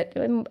omega-3s. But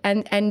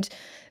and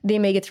the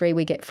omega-3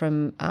 we get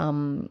from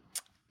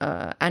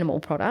animal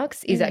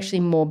products is actually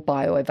more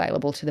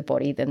bioavailable to the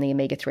body than the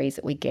omega-3s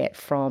that we get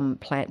from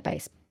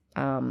plant-based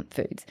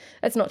foods.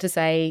 That's not to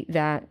say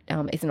that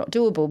it's not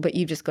doable, but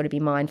you've just got to be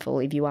mindful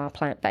if you are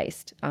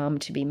plant-based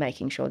to be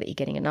making sure that you're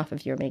getting enough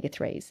of your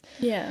omega-3s.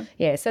 Yeah.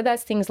 Yeah, so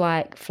that's things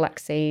like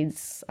flax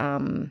seeds,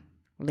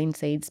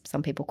 linseeds,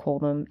 some people call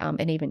them,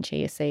 and even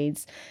chia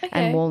seeds.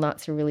 And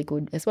walnuts are really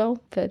good as well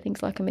for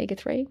things like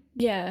omega-3.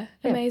 Yeah,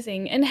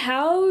 amazing. And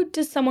how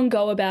does someone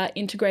go about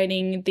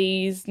integrating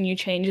these new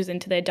changes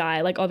into their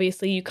diet? Like,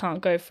 obviously you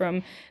can't go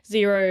from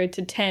 0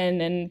 to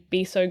 10 and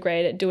be so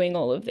great at doing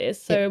all of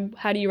this. So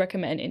how do you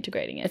recommend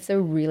integrating it? It's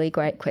a really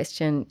great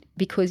question,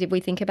 because if we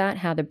think about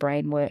how the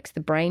brain works,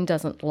 the brain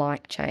doesn't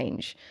like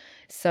change.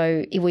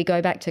 So if we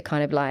go back to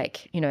kind of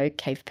like, you know,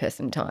 cave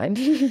person time,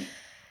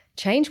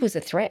 change was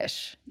a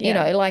threat. Yeah. You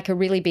know, like a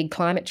really big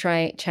climate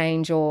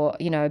change or,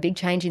 you know, a big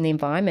change in the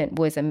environment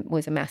was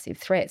a massive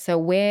threat. So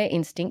we're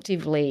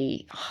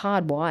instinctively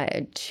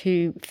hardwired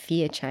to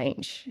fear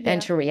change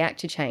and to react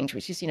to change,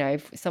 which is, you know,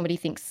 if somebody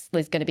thinks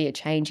there's going to be a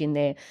change in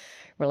their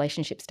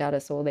relationship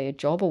status or their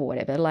job or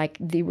whatever, like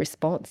the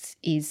response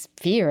is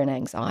fear and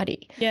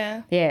anxiety.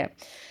 Yeah. Yeah.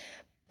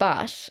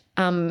 But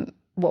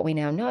what we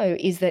now know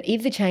is that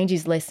if the change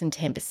is less than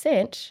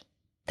 10%,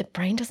 the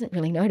brain doesn't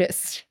really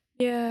notice.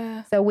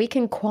 Yeah. So we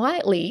can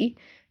quietly,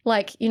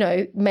 like, you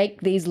know,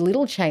 make these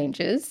little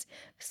changes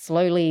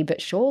slowly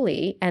but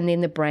surely, and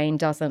then the brain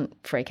doesn't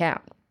freak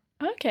out.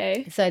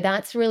 Okay. So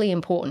that's really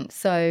important.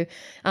 So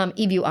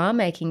if you are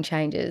making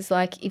changes,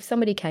 like if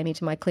somebody came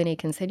into my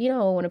clinic and said, you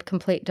know, I want a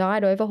complete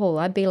diet overhaul,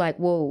 I'd be like,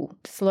 whoa,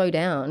 slow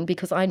down,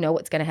 because I know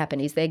what's going to happen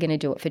is they're going to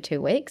do it for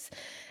 2 weeks.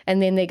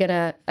 And then they're going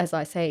to, as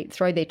I say,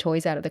 throw their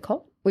toys out of the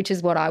cot, which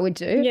is what I would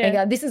do. Yeah. And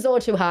go, this is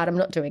all too hard. I'm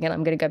not doing it.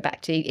 I'm going to go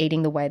back to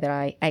eating the way that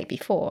I ate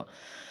before.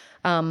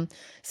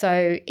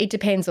 So it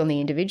depends on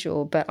the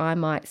individual, but I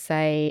might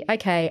say,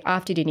 okay,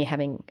 after dinner you're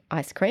having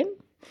ice cream,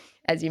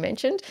 as you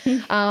mentioned.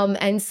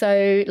 And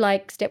so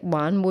like step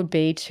one would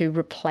be to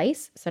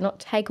replace, so not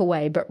take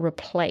away, but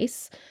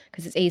replace,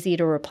 because it's easier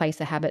to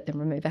replace a habit than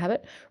remove a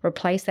habit,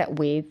 replace that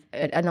with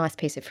a nice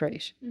piece of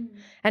fruit.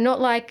 And not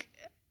like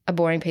a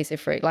boring piece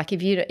of fruit. Like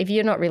if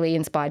you're not really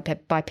inspired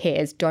by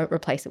pears, don't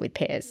replace it with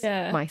pears.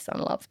 Yeah. My son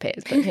loves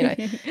pears, but you know,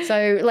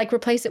 so like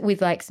replace it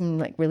with like some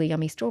like really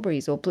yummy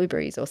strawberries or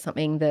blueberries or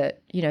something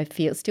that, you know,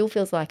 still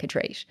feels like a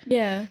treat.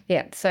 Yeah.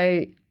 Yeah.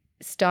 So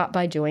start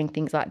by doing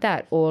things like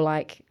that. Or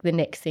like the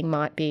next thing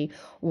might be,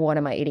 what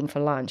am I eating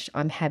for lunch?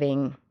 I'm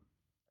having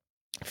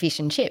fish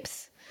and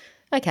chips.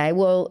 Okay,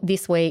 well,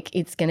 this week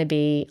it's going to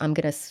be, I'm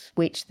going to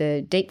switch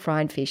the deep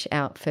fried fish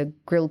out for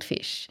grilled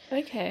fish.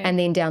 Okay. And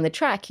then down the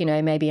track, you know,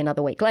 maybe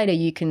another week later,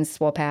 you can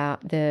swap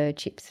out the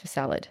chips for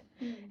salad.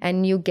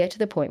 And you'll get to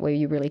the point where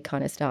you really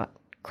kind of start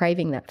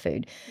craving that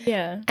food.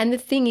 Yeah. And the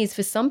thing is,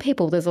 for some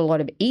people, there's a lot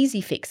of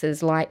easy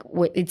fixes, like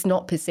it's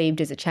not perceived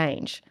as a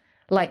change.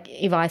 Like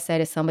if I say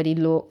to somebody,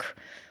 look,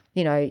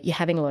 you know, you're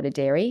having a lot of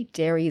dairy.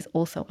 Dairy is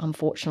also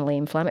unfortunately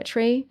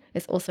inflammatory.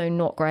 It's also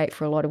not great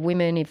for a lot of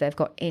women if they've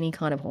got any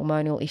kind of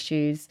hormonal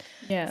issues,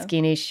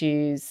 skin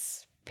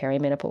issues,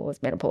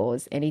 perimenopause,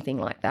 menopause, anything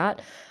like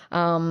that.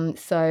 You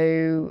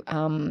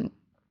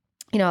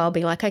know, I'll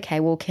be like, okay,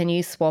 well, can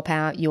you swap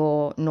out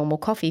your normal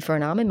coffee for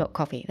an almond milk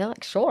coffee? They're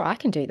like, sure, I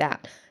can do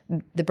that.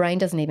 The brain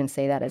doesn't even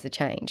see that as a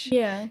change.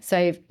 Yeah.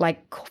 So like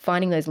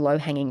finding those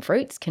low-hanging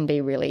fruits can be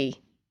really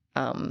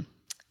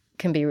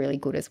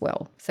good as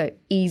well. So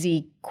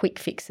easy, quick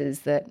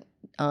fixes that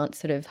aren't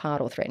sort of hard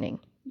or threatening.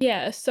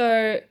 Yeah.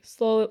 So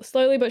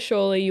slowly but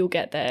surely you'll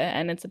get there,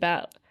 and it's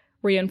about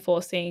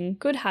reinforcing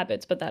good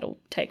habits, but that'll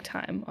take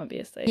time,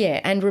 obviously.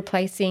 Yeah, and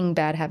replacing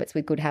bad habits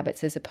with good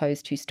habits as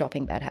opposed to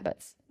stopping bad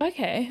habits.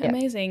 Okay,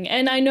 amazing.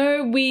 And I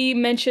know we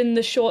mentioned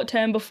the short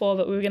term before,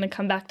 but we were going to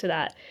come back to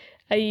that.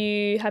 Are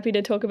you happy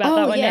to talk about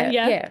that one now?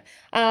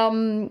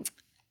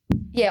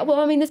 Yeah. Well,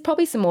 I mean, there's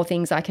probably some more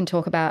things I can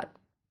talk about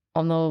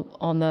on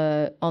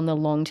the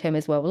long term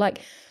as well,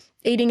 like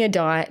eating a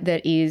diet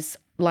that is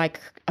like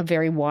a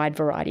very wide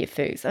variety of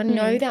foods. I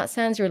know that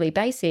sounds really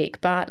basic,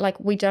 but like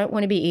we don't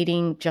want to be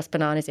eating just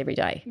bananas every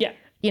day. Yeah.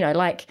 You know,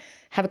 like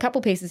have a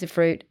couple pieces of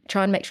fruit,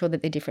 try and make sure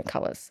that they're different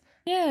colours.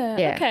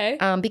 Yeah. Okay.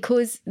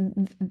 Because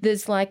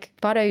there's like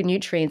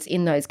phytonutrients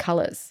in those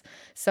colours.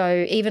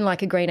 So even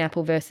like a green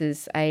apple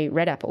versus a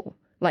red apple,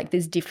 like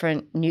there's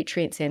different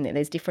nutrients in there.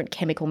 There's different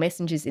chemical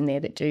messengers in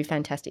there that do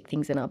fantastic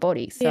things in our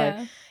bodies.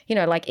 So, you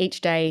know, like each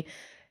day,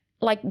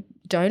 like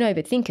don't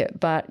overthink it.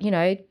 But, you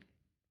know,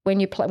 when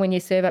you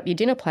serve up your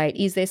dinner plate,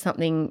 is there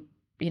something,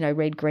 you know,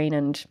 red, green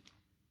and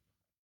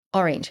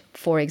orange,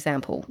 for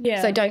example?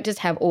 Yeah. So don't just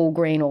have all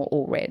green or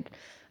all red.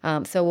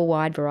 So a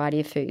wide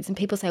variety of foods. And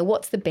people say,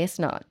 what's the best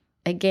nut?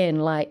 Again,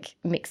 like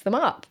mix them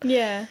up.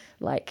 Yeah.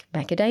 Like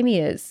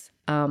macadamias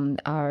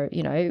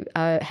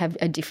have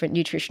a different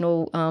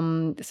nutritional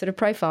sort of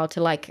profile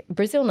to like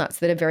Brazil nuts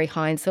that are very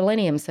high in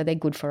selenium. So they're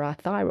good for our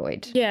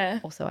thyroid. Yeah.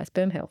 Also our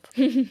sperm health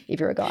if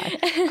you're a guy.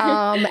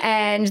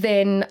 And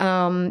then,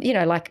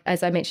 like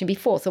as I mentioned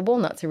before, so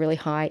walnuts are really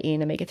high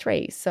in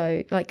omega-3s.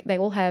 So like they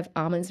all have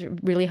almonds are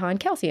really high in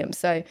calcium.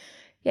 So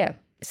yeah.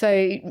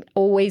 So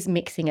always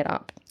mixing it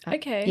up.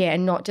 Okay. Yeah,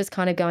 and not just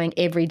kind of going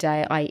every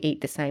day I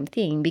eat the same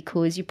thing,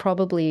 because you're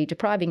probably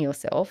depriving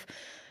yourself,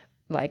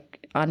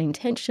 like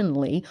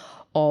unintentionally,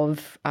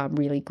 of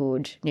really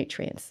good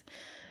nutrients.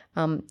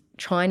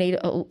 Try and eat,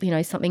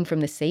 something from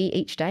the sea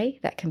each day.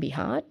 That can be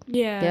hard.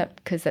 Yeah. Yep,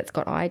 because that's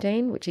got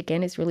iodine, which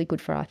again is really good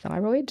for our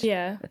thyroid.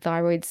 Yeah. The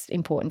thyroid's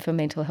important for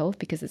mental health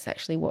because it's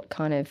actually what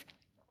kind of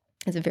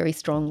is a very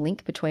strong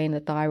link between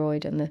the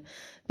thyroid and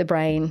the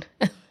brain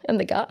and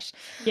the gut.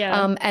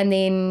 Yeah. And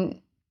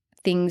then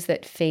things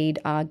that feed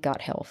our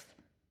gut health.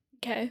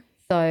 Okay.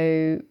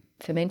 So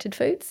fermented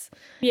foods.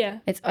 Yeah.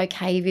 It's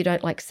okay if you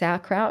don't like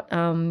sauerkraut.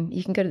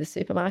 You can go to the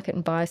supermarket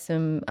and buy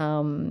some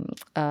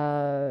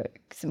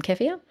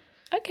kefir.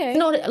 Okay.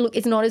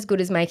 It's not as good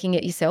as making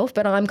it yourself,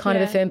 but I'm kind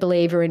of a firm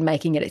believer in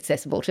making it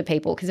accessible to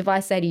people. Because if I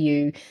say to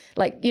you,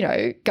 like, you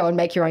know, go and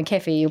make your own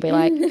kefir, you'll be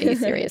like, are you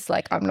serious?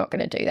 Like, I'm not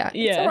going to do that.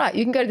 It's all right.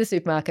 You can go to the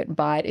supermarket and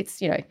buy it.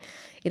 It's, you know,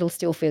 it'll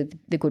still feed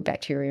the good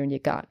bacteria in your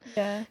gut.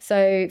 Yeah.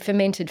 So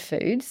fermented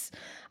foods,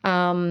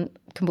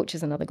 kombucha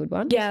is another good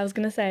one. Yeah, I was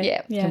going to say.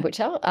 Yeah,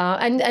 kombucha.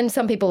 And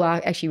some people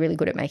are actually really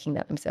good at making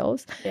that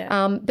themselves.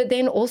 Yeah. But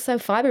then also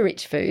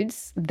fibre-rich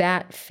foods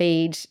that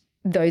feed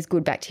those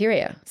good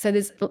bacteria. So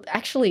there's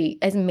actually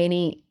as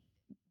many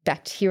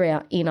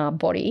bacteria in our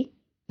body,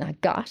 in our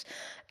gut,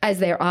 as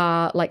there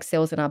are like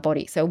cells in our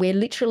body. So we're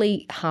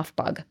literally half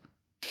bug.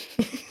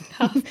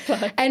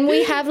 And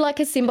we have like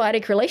a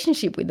symbiotic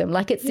relationship with them.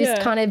 Like it's this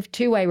kind of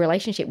two-way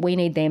relationship. We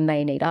need them,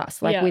 they need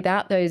us. Like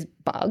without those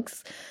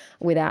bugs,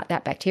 without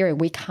that bacteria,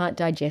 we can't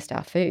digest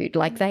our food.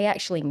 Like they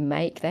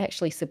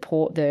actually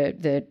support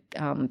the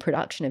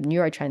production of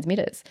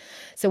neurotransmitters.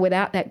 So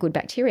without that good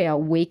bacteria,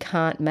 we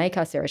can't make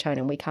our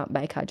serotonin, we can't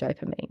make our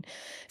dopamine.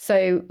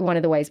 So one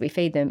of the ways we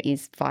feed them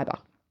is fiber.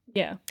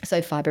 Yeah.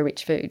 So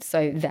fiber-rich foods.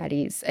 So that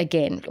is,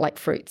 again, like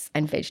fruits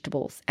and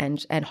vegetables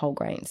and whole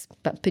grains,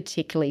 but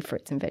particularly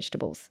fruits and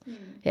vegetables.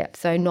 Yeah.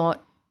 So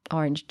not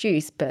orange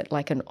juice, but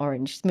like an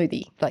orange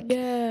smoothie. Like,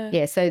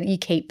 so you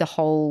keep the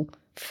whole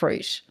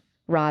fruit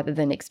rather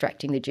than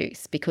extracting the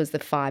juice because the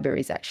fiber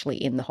is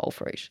actually in the whole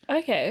fruit.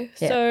 Okay.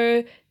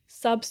 So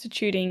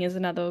substituting is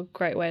another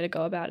great way to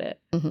go about it.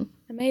 Mm-hmm.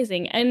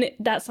 Amazing. And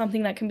that's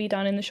something that can be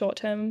done in the short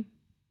term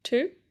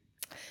too?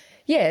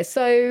 Yeah.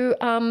 So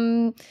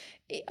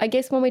I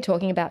guess when we're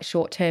talking about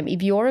short term,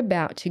 if you're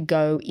about to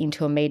go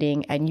into a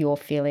meeting and you're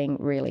feeling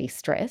really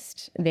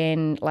stressed,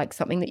 then like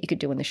something that you could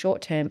do in the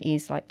short term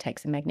is like take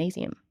some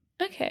magnesium.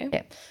 Okay.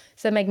 Yeah.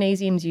 So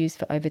magnesium's used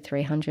for over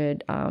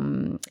 300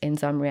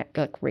 enzyme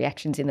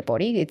reactions in the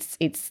body. It's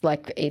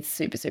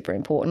super, super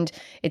important.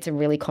 It's a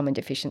really common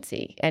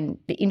deficiency. And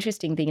the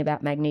interesting thing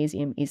about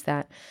magnesium is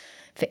that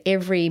for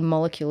every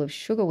molecule of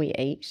sugar we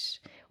eat,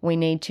 we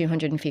need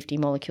 250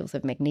 molecules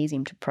of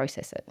magnesium to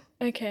process it.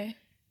 Okay.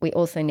 We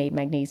also need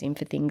magnesium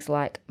for things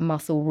like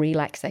muscle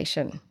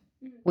relaxation,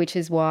 which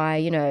is why,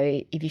 you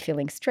know, if you're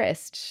feeling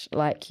stressed,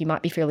 like you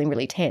might be feeling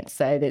really tense.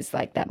 So there's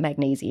like that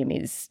magnesium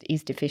is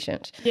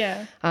deficient.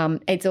 Yeah.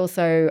 It's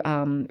also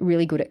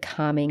really good at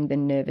calming the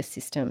nervous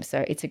system.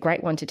 So it's a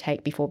great one to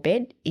take before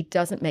bed. It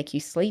doesn't make you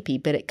sleepy,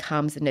 but it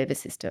calms the nervous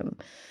system.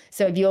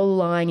 So if you're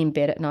lying in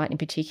bed at night in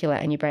particular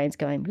and your brain's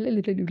going,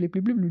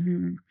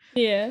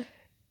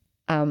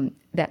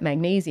 that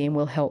magnesium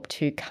will help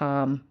to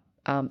calm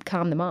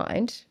the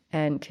mind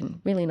and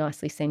can really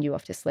nicely send you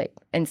off to sleep.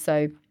 And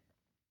so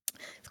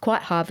it's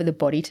quite hard for the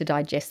body to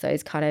digest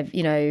those kind of,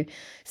 you know,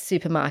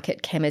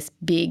 supermarket chemist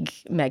big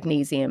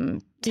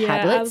magnesium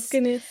tablets. Yeah, I was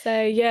going to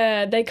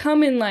say, they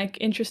come in like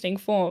interesting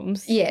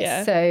forms.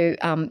 Yes,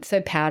 yeah.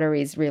 So powder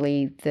is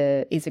really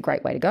is a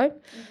great way to go.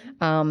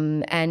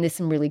 And there's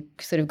some really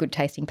sort of good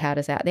tasting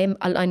powders out there.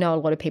 I know a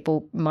lot of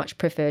people much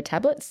prefer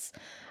tablets.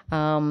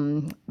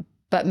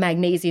 But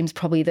magnesium's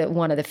probably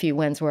one of the few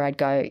ones where I'd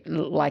go,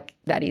 like,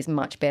 that is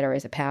much better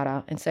as a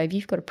powder. And so if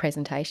you've got a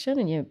presentation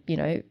and you're, you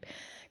know,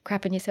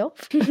 crapping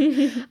yourself,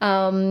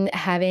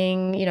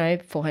 having, you know,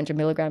 400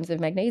 milligrams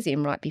of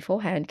magnesium right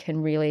beforehand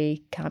can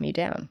really calm you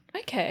down.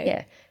 Okay.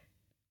 Yeah.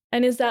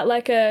 And is that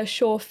like a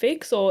sure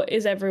fix or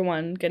is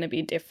everyone going to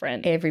be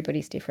different?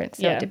 Everybody's different.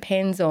 So it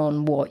depends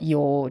on what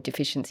your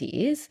deficiency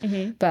is.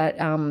 But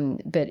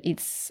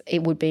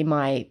it would be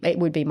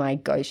my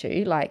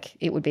go-to. Like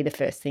it would be the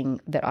first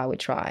thing that I would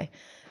try.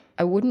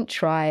 I wouldn't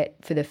try it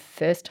for the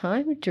first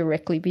time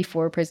directly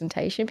before a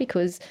presentation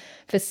because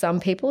for some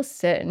people,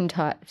 certain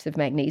types of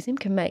magnesium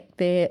can make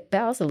their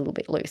bowels a little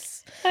bit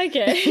loose.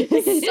 Okay.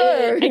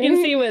 So I can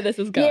see where this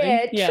is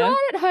going. Yeah, try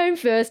it at home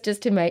first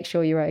just to make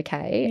sure you're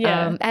okay.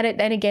 Yeah.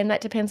 And again,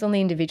 that depends on the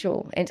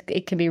individual. And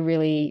it can be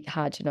really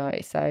hard to know.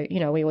 So,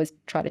 you know, we always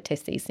try to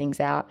test these things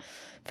out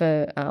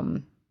for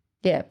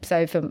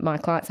so for my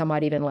clients, I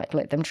might even like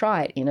let them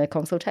try it in a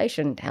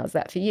consultation. How's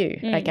that for you?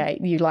 Okay,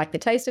 you like the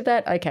taste of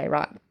that? Okay,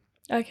 right.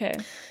 Okay.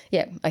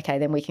 Yeah. Okay.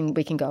 Then we can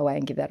go away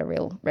and give that a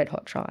real red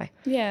hot try.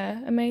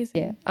 Yeah.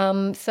 Amazing.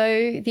 Yeah.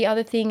 So the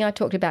other thing I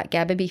talked about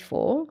GABA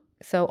before.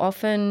 So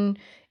often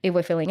if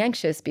we're feeling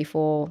anxious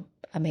before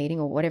a meeting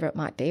or whatever it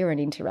might be or an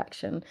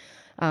interaction,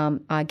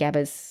 our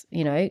GABA's,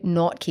 you know,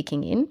 not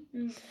kicking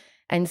in.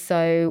 And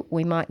so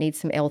we might need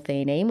some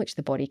L-theanine, which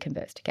the body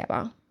converts to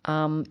GABA,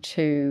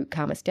 to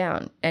calm us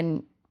down.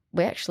 And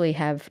we actually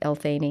have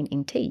L-theanine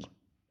in tea.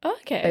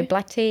 Okay. So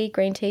black tea,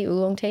 green tea,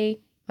 oolong tea,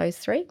 those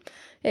three.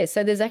 Yeah,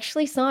 so there's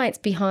actually science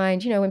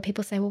behind, you know, when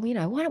people say, well, you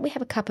know, why don't we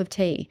have a cup of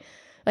tea?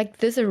 Like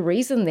there's a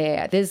reason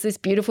there. There's this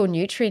beautiful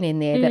nutrient in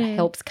there that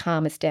helps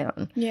calm us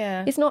down.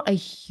 Yeah. It's not a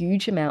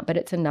huge amount, but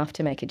it's enough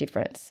to make a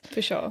difference.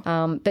 For sure.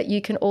 But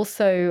you can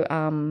also,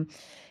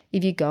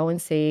 if you go and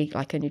see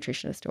like a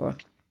nutritionist or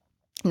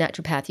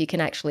naturopath, you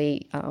can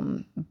actually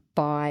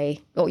buy,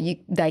 or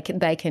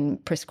they can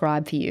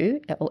prescribe for you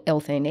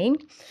L-theanine.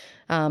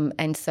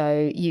 And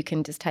so you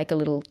can just take a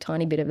little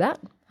tiny bit of that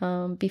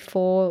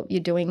before you're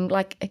doing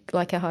like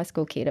a high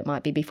school kid. It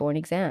might be before an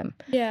exam.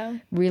 Yeah.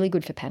 Really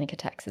good for panic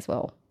attacks as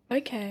well.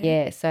 Okay.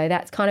 Yeah, so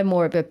that's kind of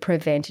more of a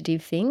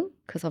preventative thing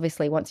because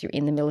obviously once you're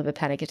in the middle of a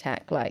panic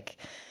attack, like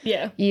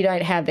you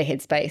don't have the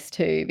headspace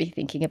to be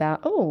thinking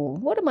about, oh,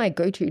 what are my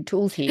go-to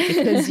tools here?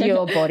 Because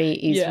your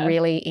body is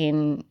really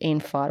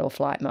in fight or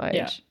flight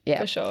mode.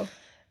 Yeah, for sure.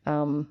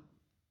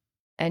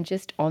 And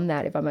just on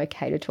that, if I'm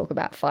okay to talk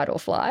about fight or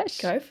flight.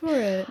 Go for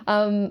it.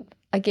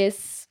 I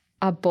guess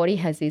our body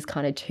has these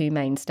kind of two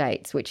main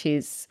states, which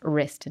is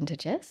rest and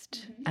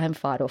digest and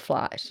fight or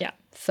flight. Yeah.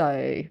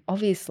 So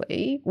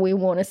obviously we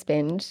want to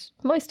spend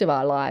most of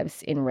our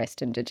lives in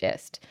rest and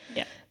digest.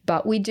 Yeah.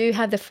 But we do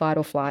have the fight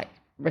or flight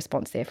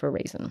response there for a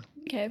reason.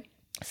 Okay.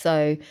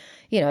 So,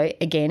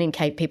 again, in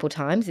Cape People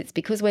times, it's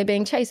because we're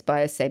being chased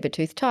by a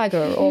saber-toothed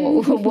tiger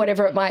or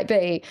whatever it might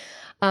be.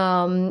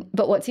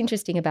 But what's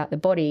interesting about the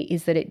body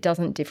is that it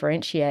doesn't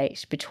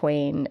differentiate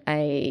between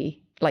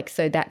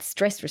so that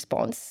stress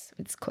response,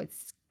 it's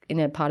in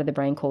a part of the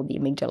brain called the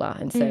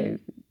amygdala. And so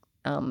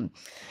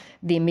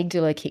the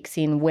amygdala kicks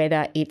in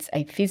whether it's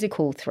a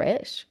physical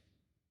threat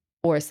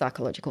or a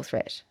psychological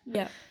threat.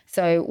 Yeah.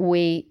 So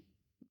we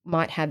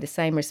might have the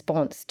same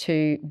response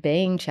to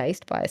being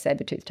chased by a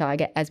saber-toothed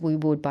tiger as we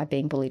would by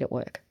being bullied at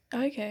work.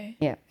 Okay.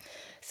 Yeah.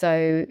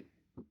 So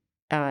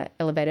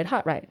elevated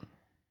heart rate,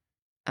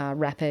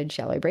 rapid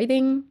shallow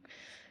breathing,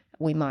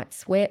 we might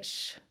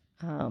sweat.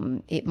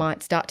 It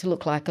might start to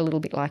look like a little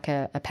bit like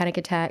a panic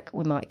attack.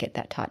 We might get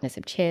that tightness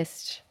of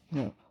chest,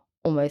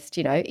 almost,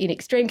 in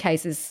extreme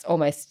cases,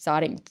 almost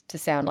starting to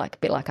sound like a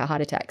bit like a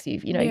heart attack. So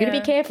you're going to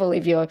be careful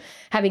if you're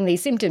having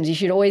these symptoms. You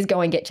should always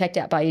go and get checked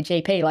out by your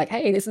GP. Like,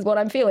 hey, this is what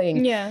I'm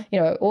feeling. Yeah.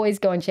 Always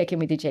go and check in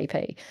with your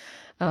GP.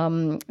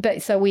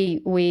 But so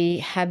we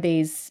have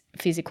these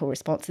physical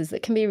responses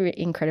that can be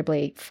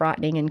incredibly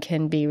frightening and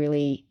can be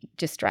really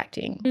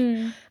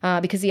distracting.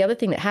 Because the other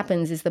thing that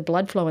happens is the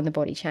blood flow in the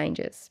body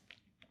changes.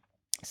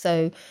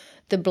 So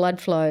the blood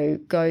flow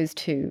goes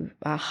to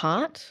our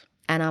heart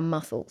and our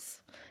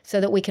muscles so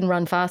that we can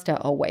run faster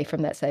away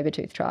from that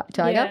saber-toothed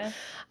tiger.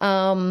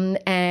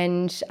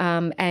 And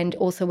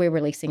also we're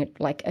releasing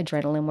like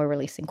adrenaline, we're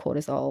releasing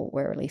cortisol,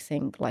 we're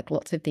releasing like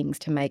lots of things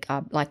to make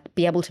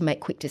be able to make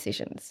quick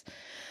decisions.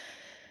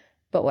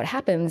 But what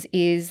happens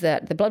is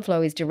that the blood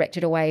flow is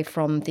directed away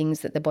from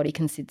things that the body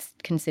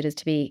considers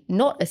to be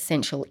not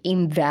essential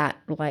in that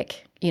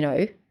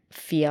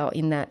fear,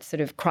 in that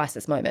sort of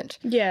crisis moment.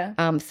 Yeah.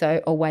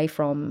 So away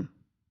from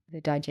the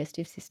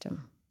digestive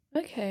system.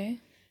 Okay.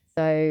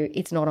 So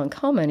it's not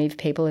uncommon if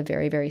people are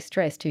very, very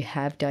stressed to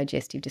have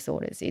digestive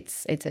disorders.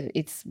 It's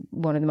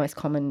one of the most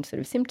common sort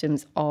of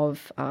symptoms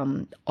of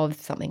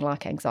something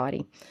like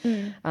anxiety.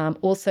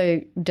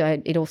 Also,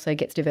 it also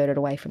gets diverted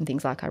away from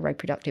things like our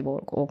reproductive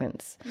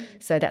organs.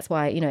 So that's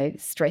why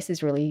stress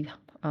is really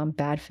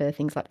bad for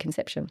things like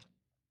conception.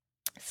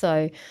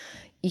 So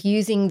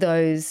using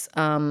those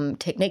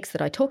techniques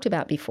that I talked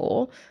about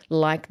before,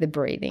 like the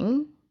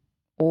breathing,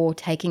 or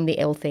taking the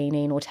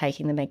L-theanine or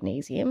taking the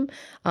magnesium,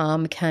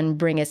 can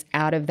bring us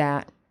out of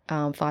that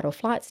fight or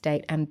flight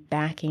state and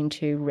back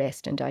into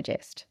rest and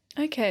digest.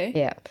 Okay.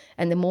 Yeah.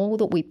 And the more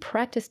that we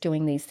practice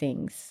doing these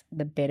things,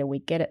 the better we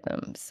get at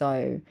them.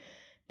 So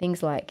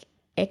things like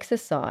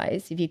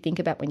exercise, if you think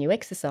about when you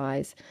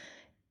exercise,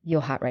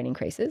 your heart rate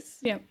increases.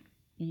 Yeah.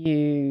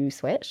 You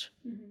sweat.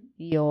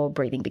 Your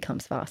breathing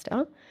becomes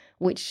faster,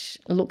 which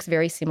looks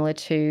very similar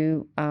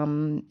to,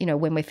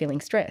 when we're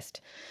feeling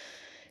stressed.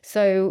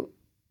 So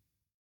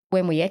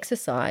when we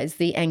exercise,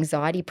 the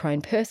anxiety-prone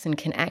person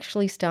can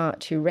actually start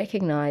to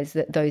recognize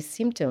that those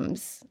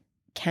symptoms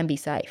can be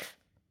safe.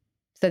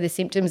 So the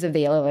symptoms of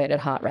the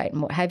elevated heart rate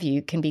and what have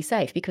you can be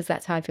safe because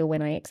that's how I feel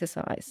when I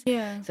exercise.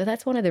 Yeah. So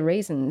that's one of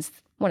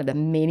the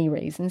many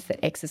reasons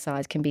that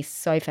exercise can be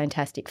so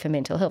fantastic for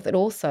mental health. It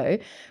also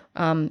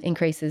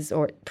increases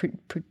or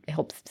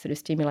helps sort of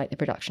stimulate the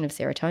production of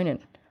serotonin,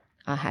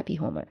 our happy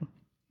hormone.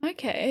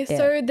 Okay,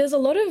 so there's a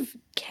lot of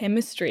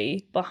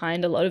chemistry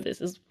behind a lot of this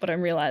is what I'm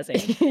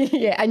realizing.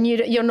 Yeah, and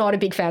you're not a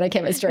big fan of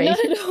chemistry.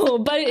 Not at all,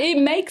 but it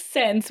makes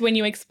sense when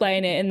you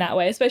explain it in that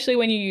way, especially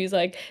when you use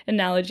like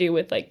analogy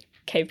with like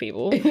cave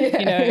people,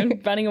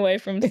 running away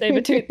from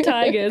saber-toothed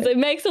tigers. It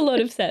makes a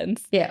lot of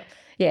sense. Yeah.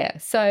 Yeah.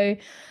 So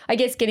I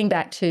guess getting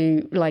back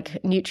to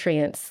like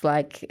nutrients,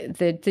 like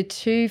the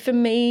two for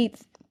me,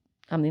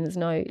 I mean,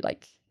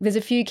 there's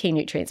a few key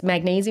nutrients.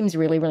 Magnesium is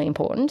really, really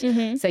important.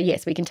 So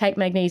yes, we can take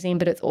magnesium,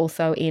 but it's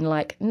also in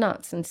like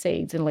nuts and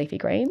seeds and leafy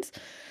greens.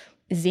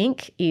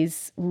 Zinc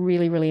is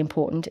really, really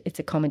important. It's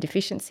a common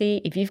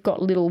deficiency. If you've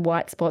got little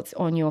white spots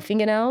on your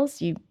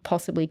fingernails, you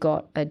possibly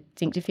got a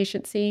zinc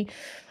deficiency.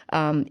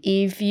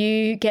 If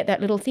you get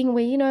that little thing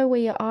where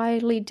your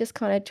eyelid just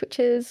kind of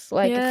twitches,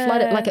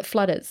 it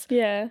flutters.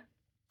 Yeah.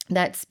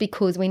 That's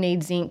because we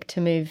need zinc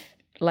to move,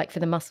 like for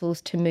the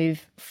muscles to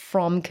move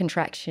from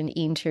contraction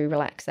into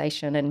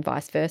relaxation and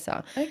vice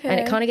versa. Okay. And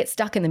it kind of gets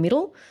stuck in the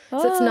middle.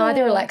 So it's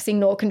neither relaxing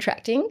nor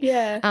contracting.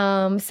 Yeah.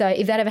 So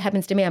if that ever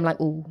happens to me, I'm like,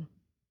 ooh,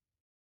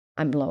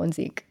 I'm low on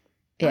zinc.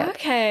 Yeah.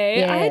 Okay.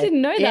 Yeah. I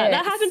didn't know that. Yeah.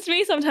 That happens to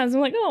me sometimes.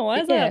 I'm like, oh, why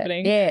is that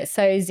happening? Yeah.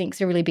 So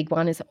zinc's a really big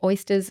one. Is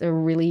oysters are a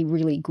really,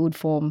 really good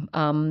form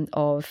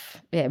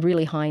of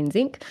really high in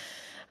zinc.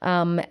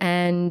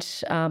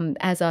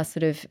 As are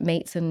sort of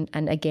meats and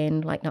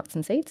again, like nuts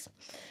and seeds.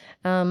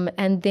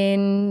 And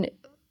then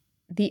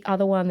the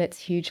other one that's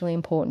hugely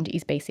important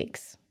is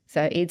B6.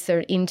 So it's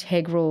an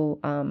integral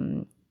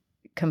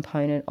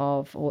component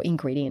of, or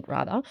ingredient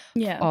rather,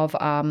 of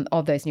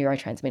those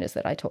neurotransmitters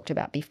that I talked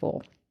about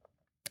before.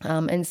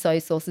 And so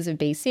sources of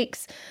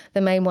B6,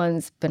 the main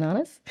one's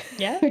bananas,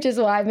 which is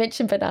why I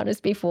mentioned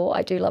bananas before.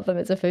 I do love them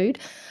as a food.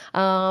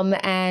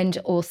 And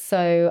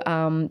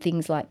also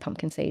things like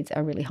pumpkin seeds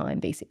are really high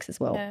in B6 as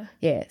well.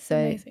 Yeah, so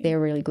amazing. They're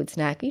a really good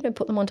snack.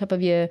 Put them on top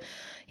of your,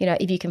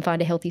 if you can find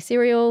a healthy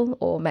cereal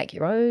or make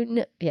your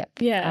own,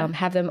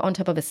 have them on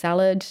top of a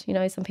salad.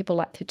 Some people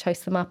like to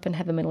toast them up and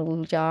have them in a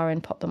little jar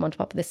and pop them on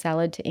top of the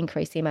salad to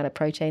increase the amount of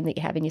protein that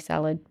you have in your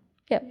salad.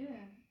 Yep. Yeah.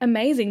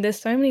 Amazing. There's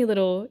so many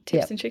little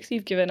tips and tricks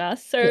you've given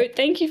us. So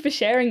thank you for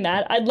sharing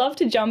that. I'd love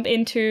to jump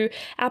into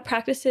our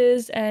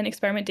practices and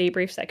experiment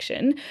debrief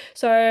section.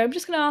 So I'm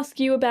just going to ask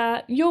you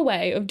about your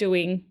way of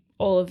doing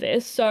all of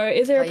this. So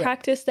is there a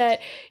practice that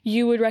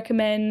you would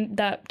recommend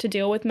that to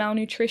deal with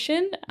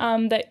malnutrition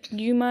that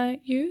you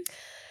might use?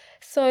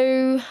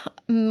 So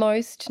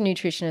most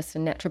nutritionists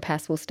and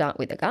naturopaths will start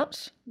with the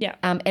gut. Yeah.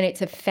 And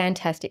it's a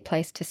fantastic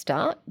place to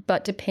start,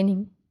 but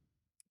depending,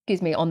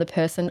 on the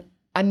person,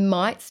 I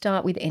might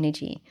start with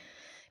energy,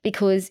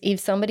 because if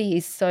somebody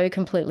is so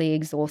completely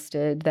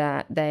exhausted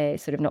that they're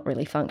sort of not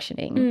really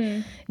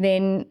functioning,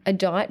 then a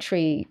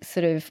dietary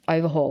sort of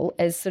overhaul,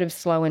 as sort of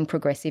slow and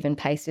progressive and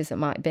paced as it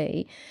might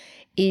be,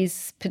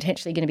 is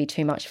potentially going to be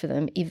too much for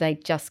them if they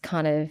just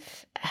kind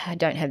of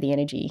don't have the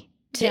energy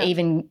to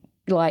even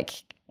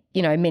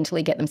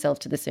mentally get themselves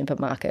to the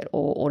supermarket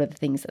or order the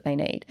things that they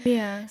need.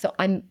 Yeah. So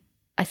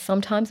I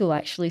sometimes will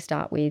actually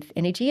start with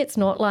energy. It's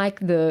not like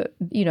the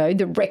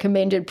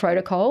recommended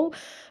protocol,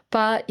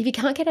 but if you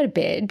can't get out of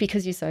bed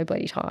because you're so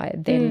bloody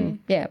tired, then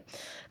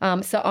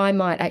so I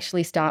might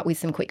actually start with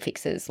some quick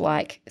fixes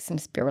like some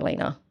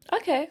spirulina.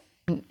 Okay.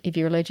 If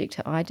you're allergic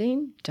to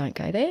iodine, don't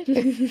go there.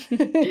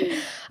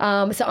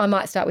 So I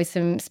might start with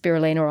some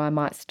spirulina, or I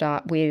might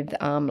start with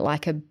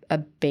like a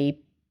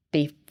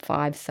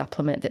B5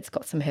 supplement that's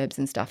got some herbs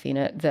and stuff in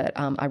it that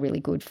are really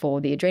good for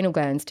the adrenal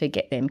glands to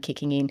get them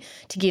kicking in,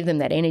 to give them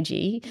that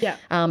energy.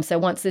 Yeah. So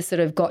once this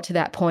sort of got to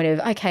that point of,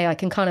 okay, I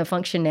can kind of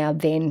function now,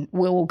 then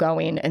we'll go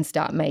in and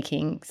start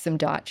making some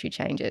dietary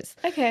changes.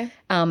 Okay.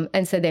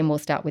 And so then we'll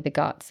start with the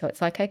gut. So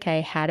it's like,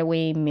 okay, how do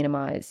we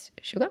minimize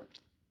sugar?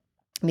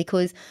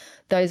 Because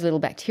those little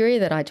bacteria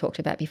that I talked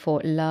about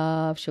before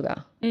love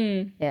sugar.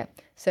 Yeah.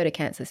 So do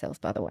cancer cells,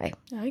 by the way.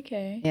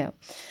 Okay. Yeah.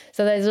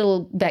 So those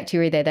little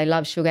bacteria there, they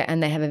love sugar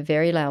and they have a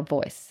very loud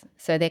voice.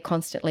 So they're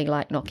constantly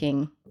like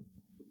knocking,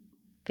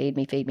 feed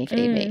me, feed me,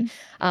 feed me.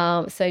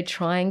 So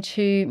trying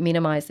to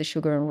minimize the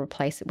sugar and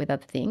replace it with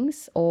other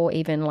things, or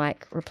even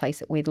like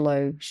replace it with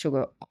low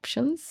sugar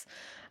options.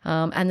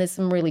 And there's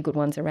some really good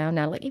ones around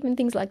now, like even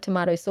things like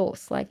tomato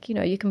sauce. Like,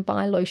 you can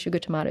buy low sugar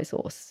tomato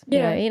sauce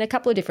in a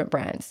couple of different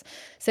brands.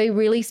 So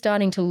really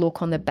starting to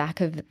look on the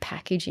back of the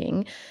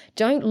packaging.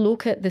 Don't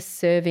look at the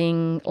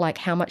serving, like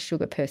how much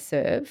sugar per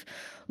serve.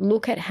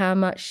 Look at how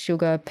much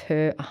sugar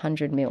per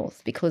 100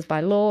 mils, because by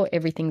law,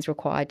 everything's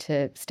required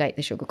to state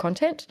the sugar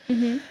content.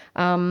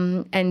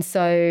 And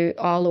so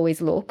I'll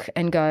always look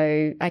and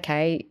go,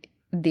 okay,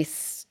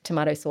 this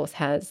tomato sauce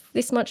has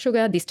this much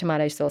sugar, this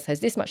tomato sauce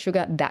has this much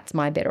sugar, that's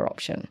my better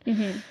option.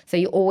 So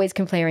you're always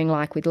comparing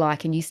like with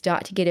like, and you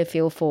start to get a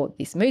feel for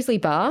this muesli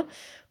bar,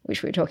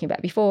 which we were talking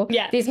about before.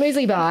 Yeah. This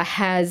muesli bar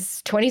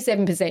has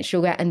 27%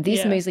 sugar and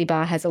this muesli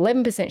bar has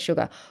 11%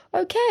 sugar.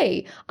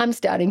 Okay, I'm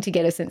starting to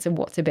get a sense of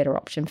what's a better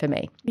option for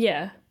me.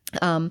 Yeah.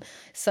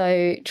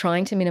 So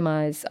trying to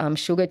minimize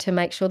sugar to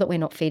make sure that we're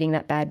not feeding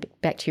that bad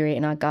bacteria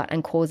in our gut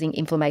and causing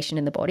inflammation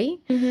in the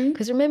body.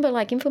 Because remember,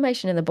 like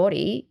inflammation in the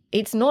body,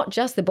 it's not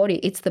just the body,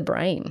 it's the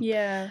brain.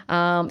 Yeah.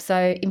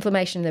 So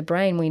inflammation in the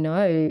brain, we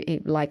know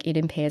it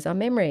impairs our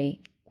memory.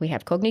 We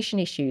have cognition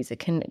issues. It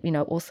can,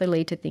 also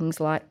lead to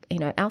things like,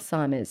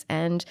 Alzheimer's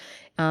and,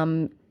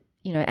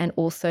 and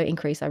also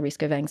increase our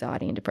risk of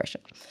anxiety and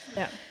depression.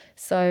 Yeah.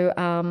 So,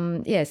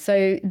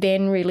 so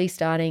then really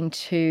starting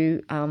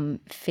to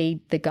feed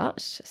the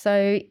gut.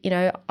 So,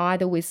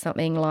 either with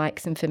something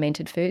like some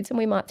fermented foods, and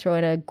we might throw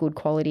in a good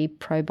quality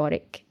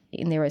probiotic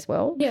in there as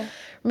well. Yeah.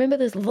 Remember,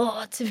 there's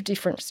lots of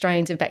different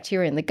strains of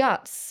bacteria in the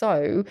gut.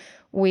 So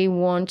we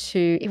want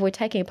to, if we're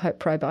taking a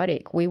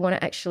probiotic, we want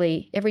to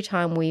actually, every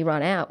time we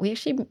run out, we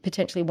actually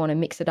potentially want to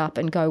mix it up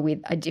and go with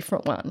a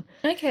different one.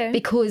 Okay.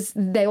 Because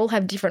they all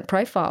have different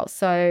profiles.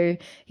 So,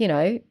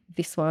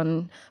 this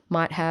one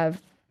might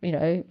have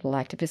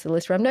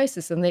lactobacillus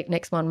rhamnosus, and the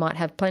next one might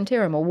have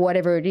plantarum or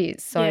whatever it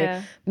is.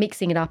 So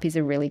mixing it up is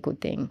a really good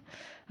thing.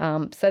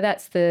 So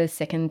that's the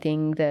second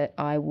thing that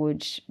I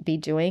would be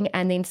doing,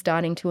 and then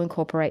starting to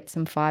incorporate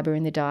some fibre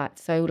in the diet.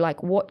 So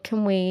like what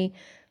can we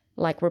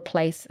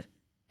replace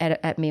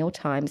at meal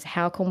times?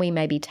 How can we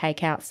maybe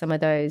take out some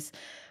of those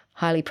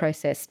highly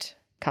processed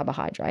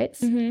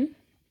carbohydrates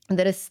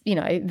that is,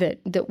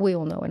 that we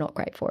all know are not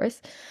great for us,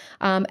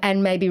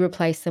 and maybe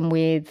replace them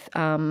with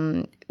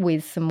some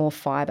more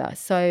fiber.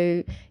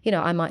 So,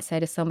 I might say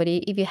to somebody,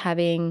 if you're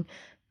having,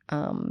 I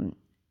don't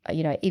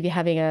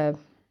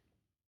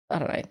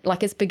know,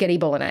 like a spaghetti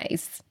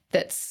bolognese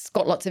that's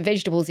got lots of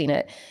vegetables in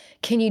it,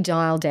 can you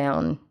dial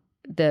down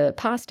the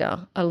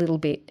pasta a little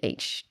bit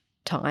each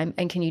time,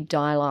 and can you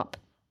dial up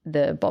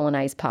the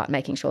bolognese part,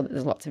 making sure that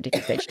there's lots of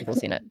different vegetables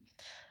in it?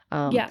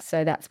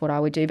 So that's what I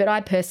would do. But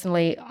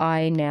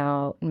I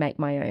now make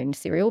my own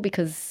cereal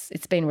because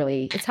it's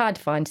hard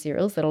to find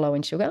cereals that are low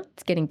in sugar.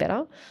 It's getting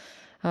better.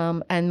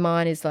 And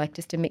mine is like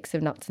just a mix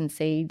of nuts and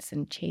seeds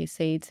and chia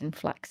seeds and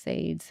flax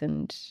seeds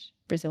and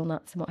Brazil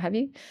nuts and what have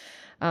you.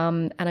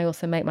 And I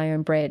also make my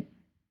own bread.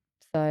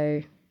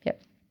 So,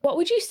 yep. What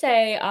would you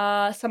say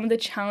are some of the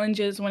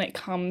challenges when it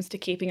comes to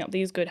keeping up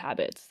these good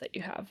habits that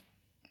you have?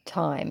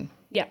 Time.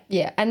 Yeah.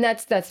 Yeah, and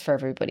that's for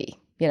everybody,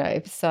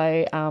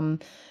 So,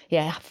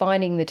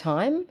 finding the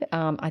time,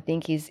 I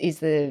think is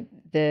the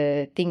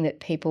thing that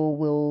people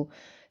will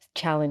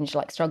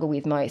struggle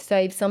with most. So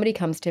if somebody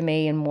comes to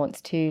me and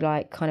wants to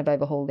kind of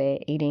overhaul their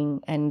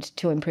eating and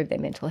to improve their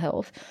mental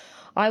health,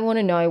 I want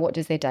to know, what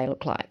does their day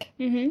look like?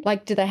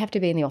 Like, do they have to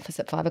be in the office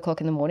at 5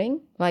 o'clock in the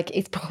morning? Like,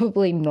 it's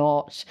probably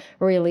not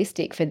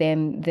realistic for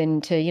them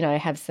then to,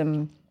 have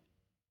some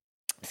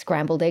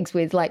scrambled eggs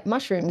with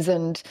mushrooms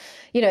and,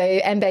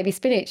 and baby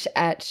spinach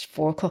at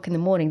 4 o'clock in the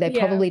morning. They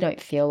probably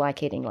don't feel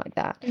like eating like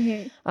that.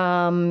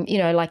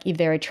 Like if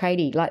they're a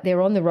tradie, like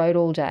they're on the road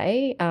all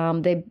day,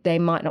 they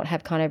might not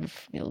have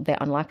they're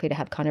unlikely to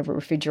have kind of a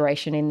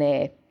refrigeration in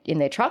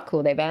their truck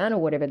or their van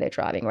or whatever they're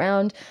driving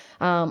around.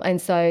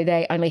 And so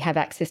they only have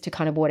access to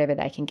kind of whatever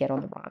they can get on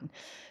the run.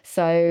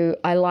 So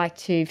I like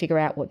to figure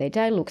out what their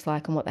day looks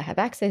like and what they have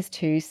access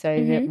to,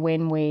 so that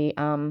when we,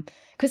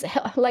 because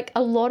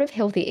a lot of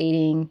healthy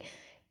eating,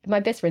 my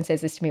best friend says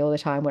this to me all the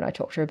time when I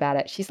talk to her about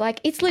it. She's like,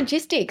 it's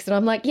logistics. And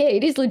I'm like, yeah,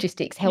 it is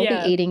logistics. Healthy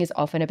eating is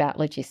often about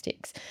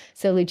logistics.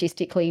 So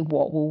logistically,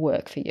 what will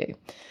work for you?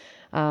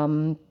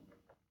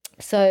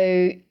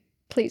 So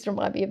please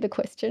remind me of the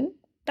question.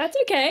 That's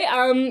okay.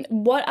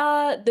 What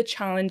are the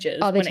challenges?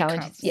 Oh, the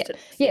challenges.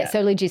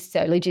 So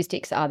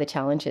logistics are the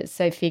challenges.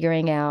 So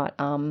figuring out,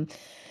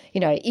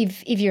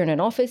 if you're in an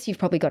office, you've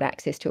probably got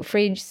access to a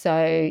fridge.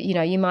 So,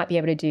 you might be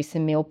able to do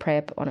some meal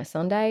prep on a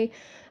Sunday,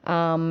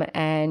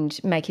 and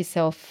make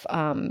yourself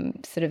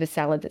sort of a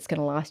salad that's going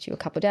to last you a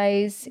couple of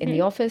days in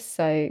the office.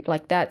 So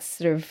that's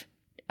sort of,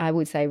 I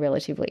would say,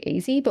 relatively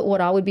easy. But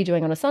what I would be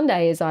doing on a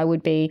Sunday is I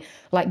would be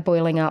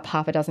boiling up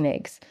half a dozen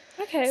eggs.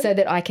 Okay. So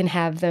that I can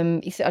have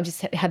them, I'll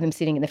just have them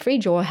sitting in the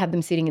fridge or have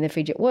them sitting in the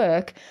fridge at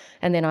work.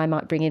 And then I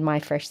might bring in my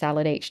fresh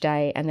salad each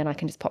day, and then I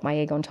can just pop my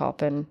egg on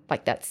top, and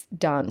that's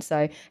done.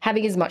 So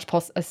having as much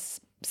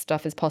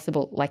stuff as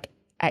possible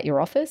at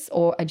your office,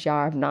 or a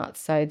jar of nuts,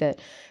 so that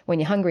when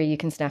you're hungry you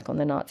can snack on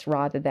the nuts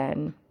rather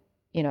than,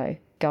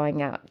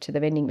 going out to the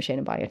vending machine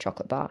and buying a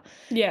chocolate bar.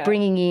 Yeah.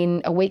 Bringing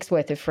in a week's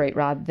worth of fruit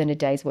rather than a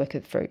day's worth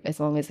of fruit, as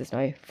long as there's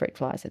no fruit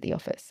flies at the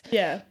office.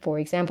 Yeah. For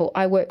example,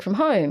 I work from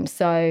home.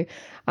 So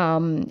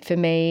for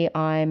me,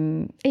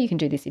 you can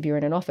do this if you're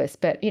in an office,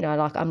 but,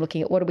 I'm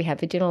looking at, what did we have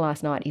for dinner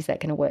last night? Is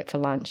that going to work for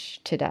lunch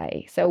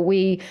today? So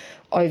we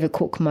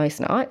overcook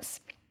most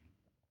nights.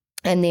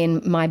 And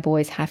then my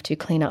boys have to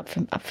clean up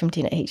from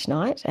dinner each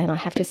night. And I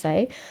have to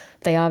say,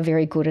 they are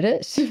very good at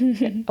it.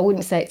 I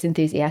wouldn't say it's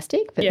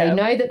enthusiastic, but they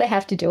know that they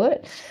have to do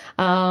it.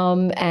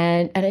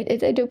 And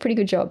they do a pretty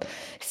good job.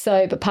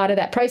 So, but part of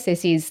that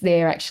process is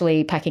they're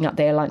actually packing up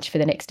their lunch for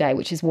the next day,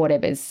 which is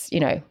whatever's,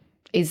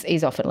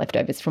 is often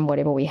leftovers from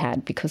whatever we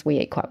had, because we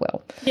eat quite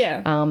well.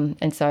 Yeah.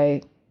 And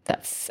so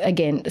that's,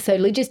 again, so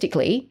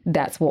logistically,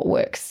 that's what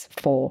works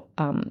for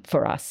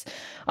us.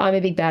 I'm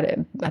a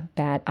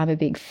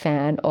big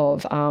fan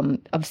of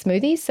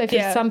smoothies. So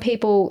for some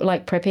people,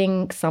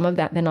 prepping some of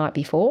that the night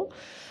before,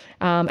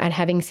 and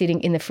having sitting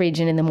in the fridge,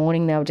 and in the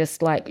morning they'll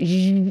just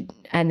and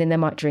then they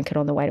might drink it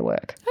on the way to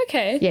work.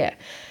 Okay. Yeah.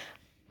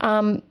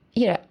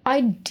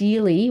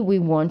 Ideally we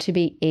want to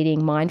be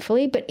eating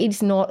mindfully, but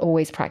it's not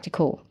always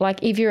practical.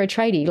 If you're a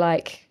tradie,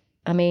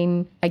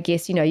 I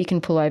guess, you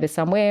can pull over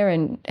somewhere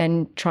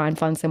and try and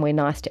find somewhere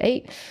nice to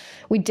eat.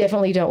 We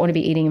definitely don't want to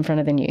be eating in front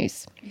of the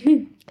news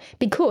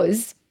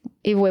because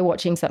if we're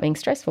watching something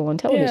stressful on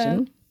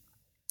television,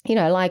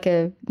 like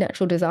a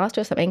natural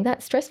disaster or something,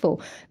 that's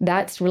stressful.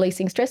 That's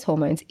releasing stress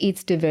hormones.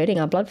 It's diverting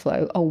our blood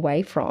flow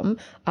away from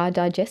our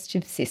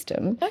digestive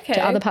system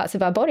to other parts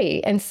of our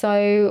body. And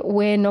so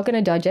we're not going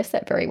to digest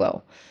that very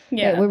well.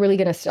 Yeah.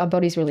 Our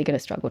body's really going to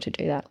struggle to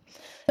do that.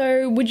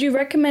 So would you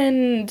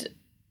recommend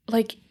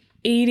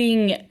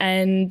eating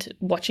and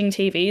watching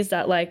TV, is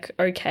that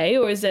okay,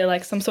 or is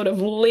there some sort of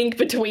link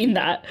between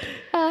that?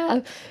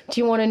 Do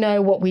you want to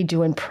know what we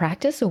do in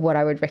practice or what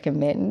I would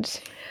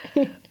recommend?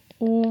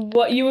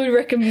 what you would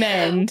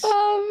recommend.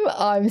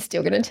 I'm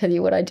still going to tell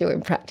you what I do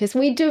in practice.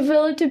 We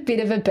developed a bit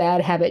of a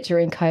bad habit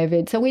during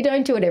COVID, so we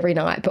don't do it every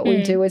night, but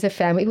we do as a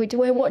family.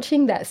 We're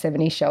watching that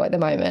 70s show at the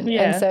moment.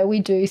 Yeah. And so we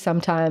do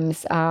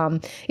sometimes,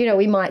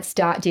 we might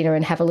start dinner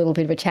and have a little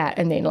bit of a chat,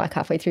 and then like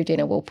halfway through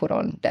dinner, we'll put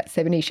on that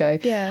 70s show.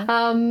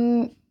 Yeah.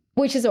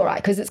 Which is all right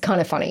because it's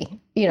kind of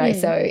funny, I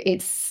guess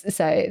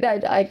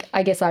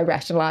I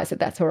rationalise that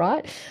that's all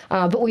right.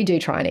 But we do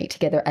try and eat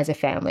together as a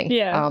family.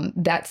 Yeah.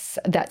 That's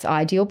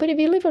ideal. But if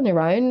you live on your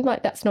own,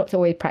 like that's not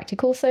always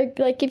practical. So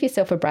like give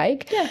yourself a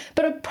break. Yeah.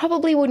 But I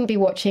probably wouldn't be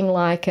watching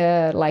like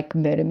a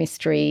murder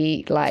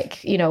mystery,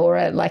 or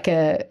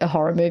a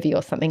horror movie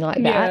or something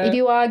like that. Yeah. If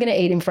you are going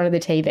to eat in front of the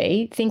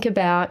TV, think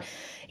about,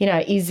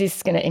 is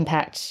this going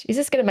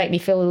to make me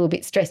feel a little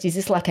bit stressed? Is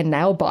this like a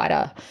nail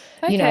biter?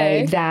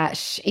 Okay.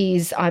 That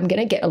is, I'm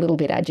going to get a little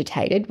bit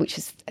agitated,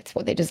 that's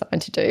what they're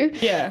designed to do.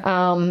 Yeah.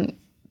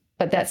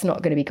 But that's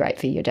not going to be great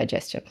for your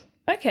digestion.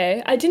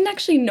 Okay. I didn't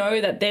actually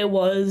know that there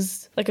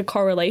was like a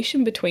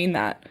correlation between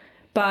that,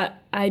 but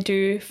I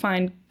do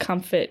find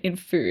comfort in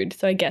food.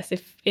 So I guess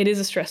if it is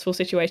a stressful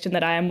situation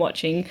that I am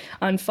watching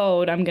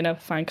unfold, I'm going to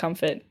find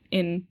comfort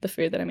in the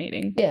food that I'm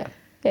eating. Yeah.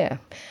 Yeah.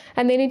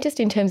 And then in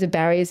terms of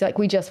barriers,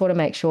 we just want to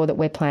make sure that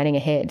we're planning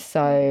ahead.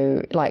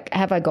 So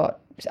have I got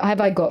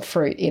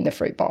fruit in the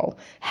fruit bowl?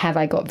 Have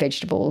I got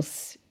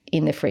vegetables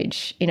in the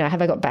fridge?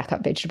 Have I got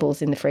backup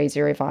vegetables in the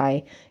freezer if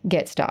I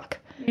get stuck?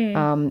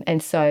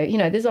 And so,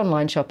 there's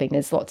online shopping.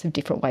 There's lots of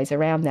different ways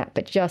around that,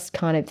 but just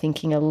kind of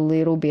thinking a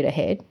little bit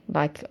ahead.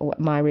 Like what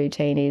my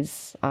routine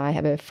is, I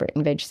have a fruit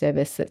and veg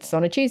service that's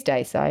on a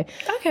Tuesday. So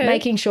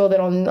making sure that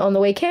on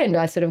the weekend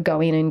I sort of go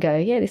in and go,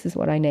 yeah, this is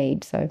what I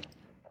need. So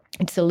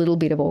it's a little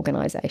bit of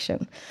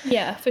organisation.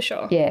 Yeah, for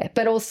sure. Yeah,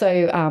 but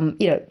also,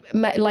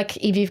 like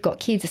if you've got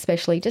kids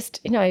especially, just,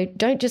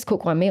 don't just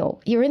cook one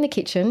meal. You're in the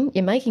kitchen,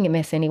 you're making a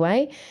mess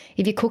anyway.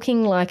 If you're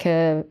cooking like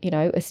a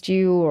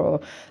stew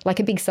or like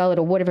a big salad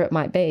or whatever it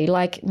might be,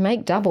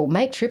 make double,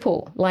 make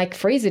triple,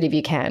 freeze it if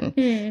you can.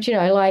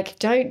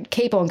 Don't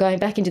keep on going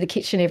back into the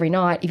kitchen every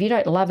night if you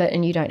don't love it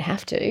and you don't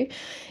have to.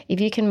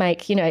 If you can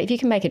make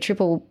a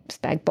triple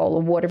spag bowl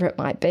or whatever it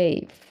might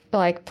be,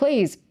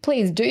 please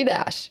do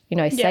that.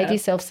 Save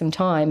yourself some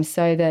time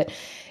so that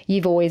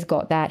you've always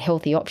got that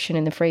healthy option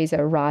in the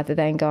freezer rather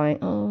than going,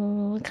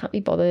 oh, I can't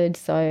be bothered,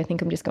 so I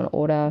think I'm just going to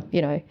order,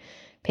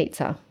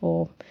 pizza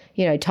or,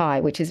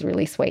 Thai, which is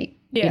really sweet.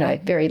 Yeah.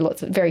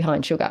 Very high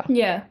in sugar.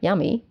 Yeah.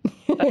 Yummy.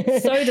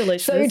 So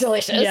delicious. So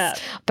delicious. Yeah.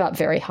 But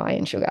very high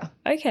in sugar.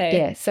 Okay.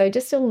 Yeah. So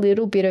just a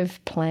little bit of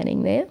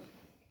planning there.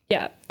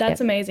 Yeah.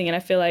 That's amazing. And I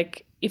feel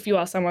like if you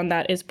are someone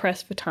that is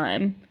pressed for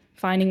time,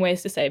 finding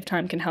ways to save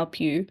time can help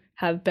you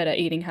have better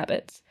eating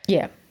habits.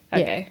 Yeah.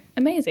 Okay. Yeah.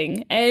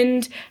 Amazing.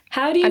 And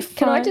how do you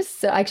Can I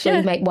just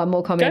actually make one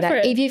more comment? Go for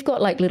it. If you've got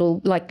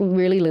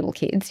really little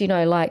kids,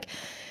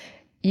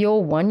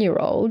 your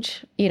 1-year-old,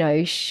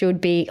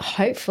 should be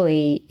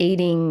hopefully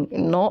eating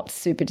not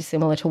super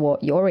dissimilar to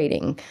what you're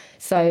eating.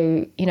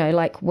 So,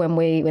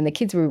 when the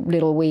kids were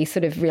little, we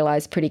sort of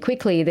realised pretty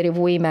quickly that if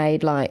we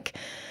made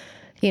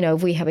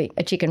if we have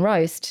a chicken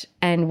roast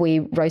and we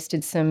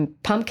roasted some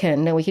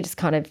pumpkin, then we could just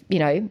kind of,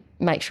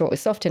 make sure it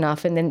was soft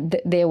enough, and then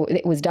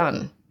it was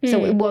done.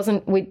 So it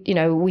wasn't,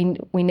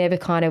 we never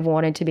kind of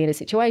wanted to be in a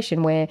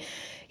situation where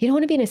you don't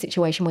want to be in a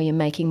situation where you're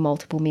making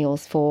multiple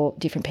meals for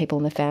different people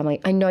in the family.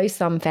 I know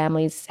some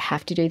families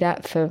have to do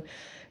that for,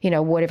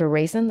 whatever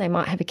reason. They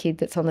might have a kid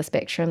that's on the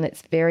spectrum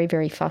that's very,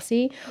 very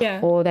fussy,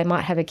 or they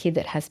might have a kid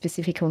that has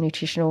specific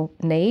nutritional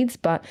needs.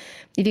 But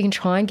if you can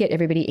try and get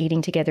everybody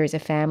eating together as a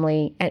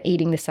family and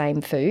eating the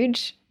same food,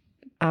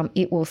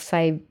 it will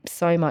save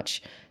so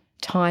much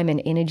time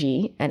and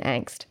energy and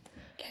angst.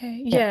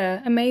 Okay.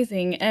 Yeah,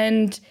 amazing.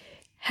 And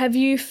have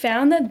you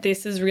found that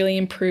this has really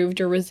improved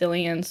your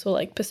resilience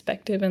or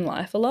perspective in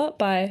life a lot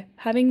by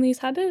having these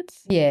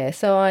habits? Yeah,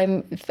 so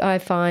I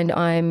find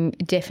I'm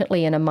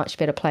definitely in a much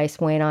better place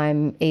when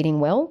I'm eating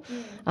well.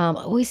 I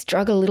always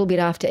struggle a little bit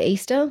after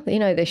Easter.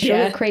 The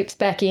sugar creeps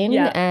back in,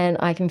 and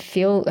I can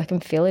feel it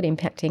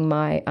impacting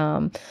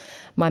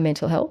my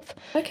mental health.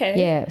 Okay.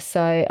 Yeah.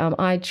 So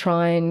I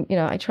try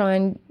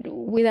and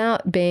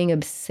without being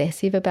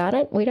obsessive about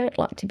it. We don't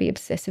like to be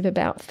obsessive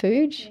about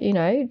food.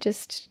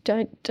 Just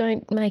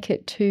don't make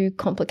it too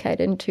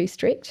complicated and too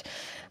strict.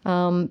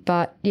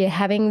 But yeah,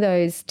 having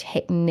those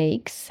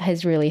techniques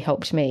has really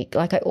helped me.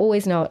 I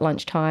always know at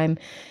lunchtime,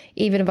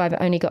 even if I've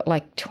only got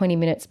 20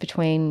 minutes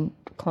between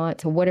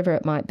clients or whatever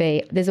it might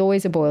be, there's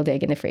always a boiled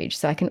egg in the fridge,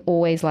 so I can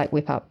always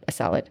whip up a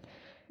salad.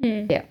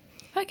 Yeah.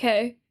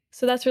 Okay.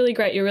 So that's really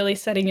great. You're really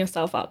setting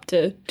yourself up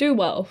to do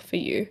well for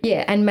you.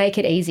 Yeah, and make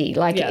it easy.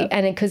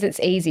 And because it's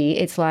easy,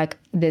 it's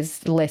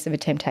there's less of a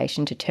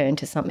temptation to turn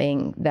to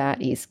something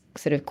that is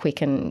sort of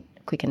quick and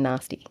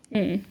nasty.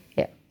 Yeah.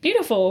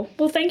 Beautiful.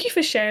 Well, thank you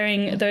for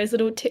sharing those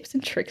little tips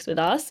and tricks with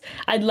us.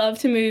 I'd love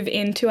to move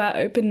into our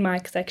open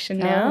mic section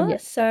now.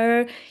 Yes. So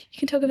you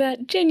can talk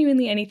about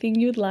genuinely anything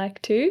you'd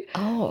like to.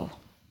 Oh,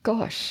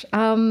 gosh.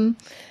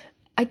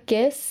 I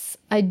guess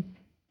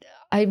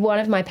one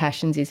of my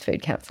passions is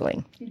food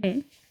counselling.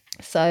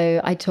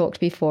 So I talked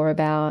before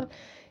about,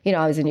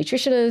 I was a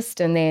nutritionist,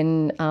 and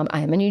then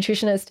I am a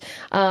nutritionist.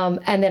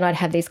 And then I'd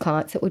have these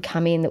clients that would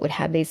come in that would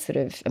have these sort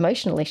of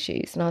emotional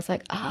issues. And I was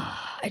like,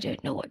 I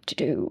don't know what to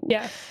do.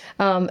 Yeah.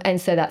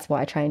 And so that's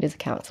why I trained as a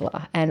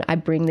counsellor, and I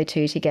bring the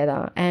two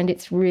together. And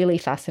it's really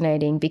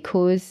fascinating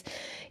because,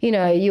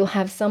 you'll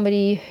have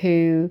somebody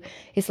who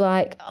is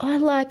like,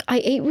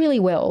 I eat really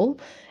well.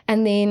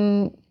 And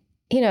then,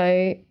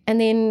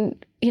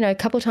 a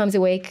couple of times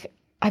a week,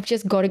 I've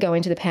just got to go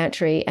into the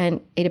pantry and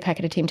eat a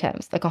packet of Tim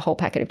Tams, like a whole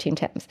packet of Tim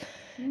Tams.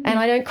 And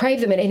I don't crave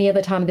them at any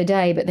other time of the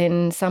day, but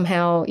then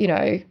somehow,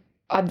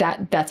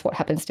 that's what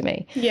happens to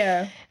me.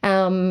 Yeah.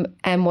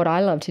 And what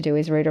I love to do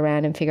is root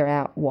around and figure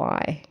out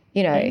why,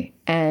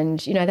 and,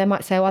 they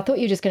might say, well, I thought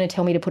you were just going to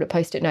tell me to put a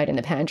Post-it note in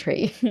the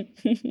pantry.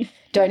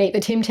 Don't eat the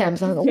Tim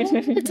Tams. I go, well,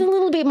 it's a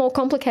little bit more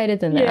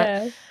complicated than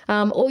that.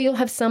 Yeah. Or you'll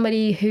have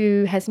somebody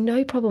who has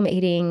no problem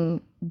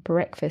eating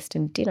breakfast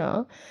and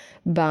dinner,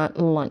 but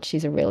lunch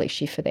is a real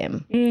issue for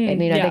them.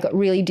 And, they've got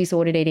really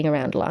disordered eating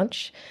around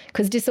lunch,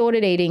 because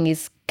disordered eating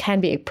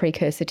can be a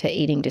precursor to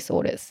eating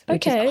disorders,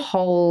 which is a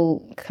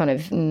whole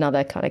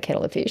another kind of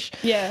kettle of fish.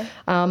 Yeah.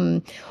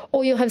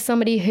 Or you'll have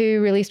somebody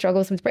who really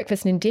struggles with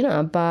breakfast and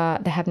dinner,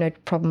 but they have no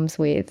problems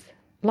with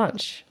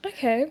lunch.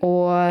 Okay.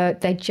 Or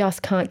they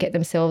just can't get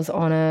themselves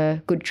on a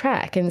good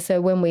track. And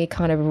so when we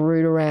kind of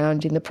root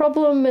around in the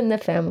problem and the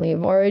family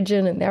of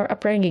origin and their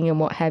upbringing and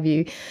what have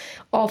you,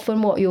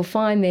 often what you'll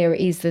find there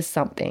is there's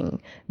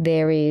something.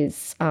 There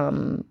is,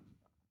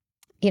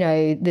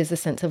 there's a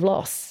sense of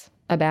loss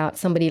about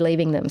somebody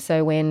leaving them.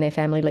 So when their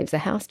family leaves the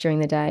house during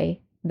the day,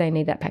 they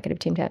need that packet of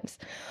Tim Tams.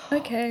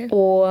 Okay.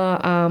 Or,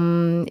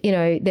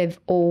 they've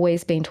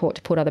always been taught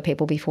to put other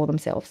people before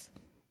themselves.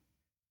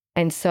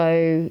 And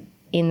so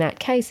in that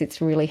case, it's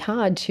really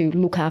hard to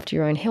look after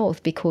your own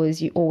health because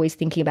you're always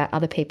thinking about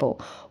other people.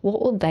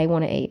 What will they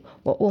want to eat?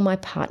 What will my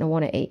partner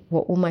want to eat?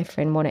 What will my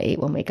friend want to eat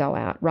when we go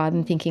out? Rather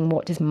than thinking,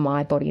 what does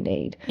my body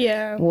need?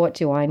 Yeah. What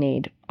do I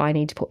need? I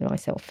need to put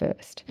myself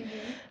first.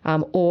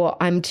 Mm-hmm. Or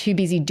I'm too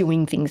busy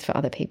doing things for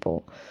other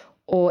people.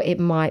 Or it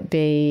might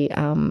be,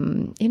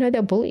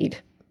 they're bullied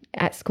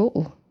at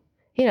school.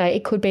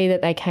 It could be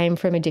that they came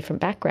from a different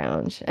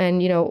background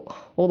and,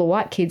 all the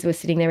white kids were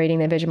sitting there eating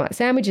their Vegemite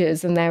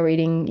sandwiches and they were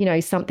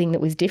eating, something that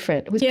was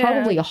different. It was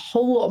probably a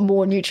whole lot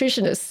more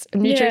nutritious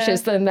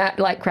than that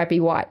like crappy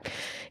white,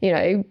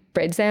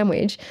 bread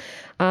sandwich.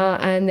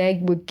 And they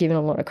were given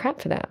a lot of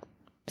crap for that.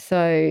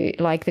 So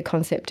like the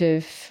concept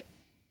of,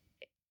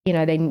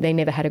 they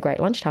never had a great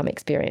lunchtime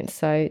experience.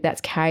 So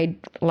that's carried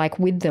like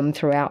with them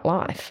throughout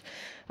life.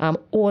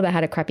 Or they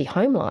had a crappy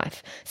home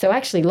life. So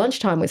actually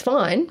lunchtime was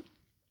fine,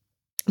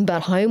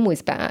 but home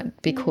was bad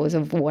because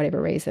of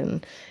whatever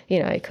reason,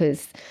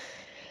 because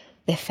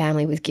their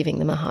family was giving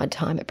them a hard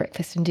time at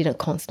breakfast and dinner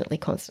constantly.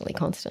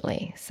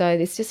 So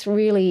it's just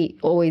really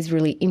always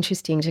really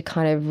interesting to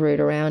kind of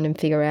root around and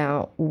figure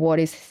out what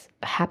is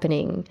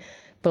happening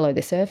below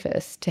the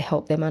surface to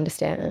help them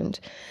understand.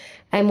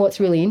 And what's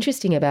really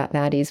interesting about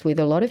that is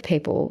with a lot of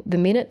people, the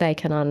minute they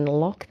can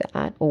unlock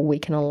that, or we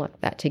can unlock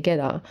that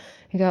together,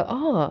 you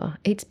go,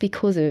 it's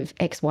because of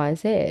X, Y,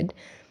 Z.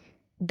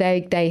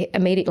 They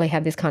immediately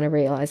have this kind of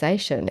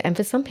realization. And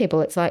for some people,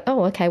 it's like,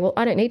 okay, well,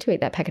 I don't need to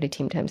eat that packet of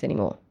Tim Tams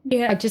anymore.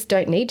 Yeah. I just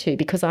don't need to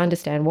because I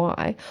understand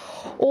why.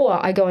 Or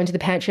I go into the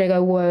pantry and I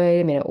go,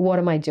 wait a minute, what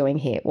am I doing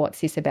here?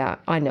 What's this about?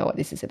 I know what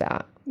this is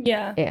about.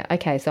 Yeah. Yeah.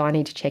 Okay. So I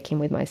need to check in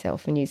with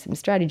myself and use some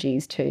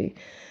strategies to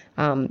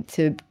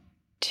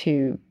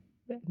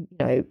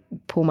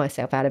pull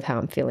myself out of how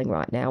I'm feeling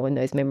right now and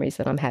those memories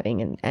that I'm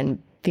having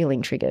and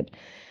feeling triggered.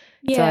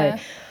 Yeah.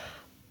 So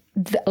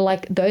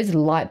like those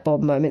light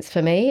bulb moments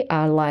for me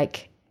are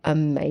like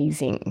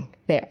amazing.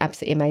 They're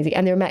absolutely amazing.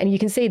 And and you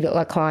can see that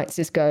like clients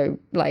just go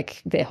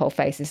like their whole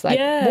face is like,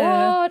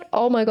 what?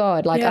 Oh my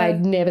God. Like I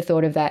never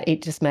thought of that.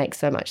 It just makes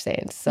so much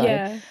sense. So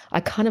I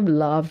kind of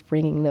love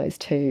bringing those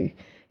two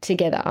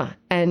together.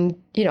 And,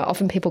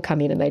 often people come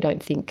in and they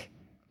don't think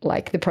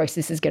like the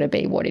process is going to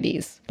be what it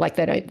is. Like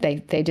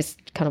they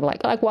just kind of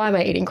like, why am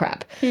I eating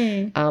crap?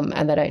 And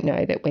they don't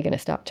know that we're going to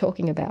start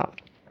talking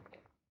about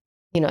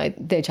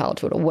their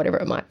childhood or whatever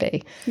it might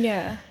be.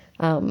 Yeah.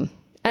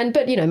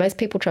 But most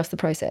people trust the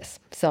process.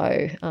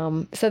 So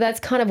that's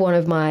kind of one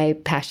of my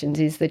passions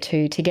is the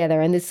two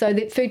together. And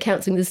that food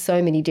counselling, there's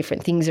so many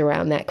different things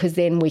around that because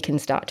then we can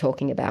start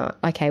talking about,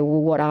 okay,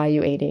 well, what are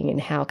you eating and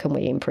how can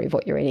we improve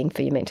what you're eating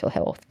for your mental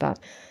health? But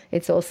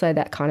it's also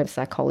that kind of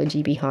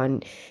psychology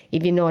behind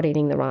if you're not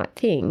eating the right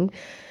thing.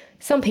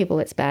 Some people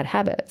it's bad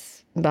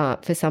habits,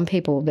 but for some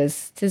people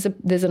there's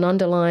an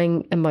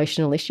underlying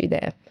emotional issue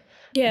there.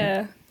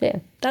 Yeah. Yeah.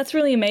 That's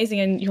really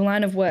amazing. And your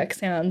line of work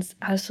sounds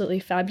absolutely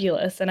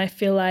fabulous. And I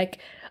feel like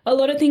a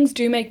lot of things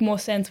do make more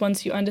sense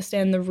once you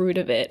understand the root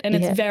of it. And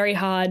it's very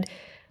hard.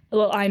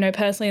 Well, I know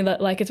personally that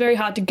like it's very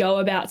hard to go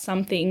about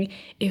something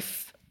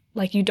if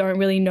like you don't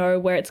really know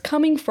where it's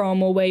coming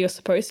from or where you're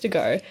supposed to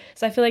go.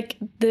 So I feel like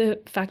the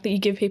fact that you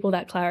give people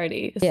that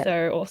clarity is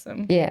so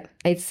awesome. Yeah,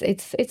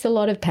 it's a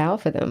lot of power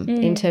for them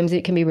in terms,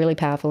 it can be really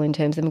powerful in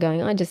terms of them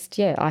going,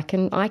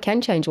 I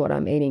can change what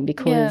I'm eating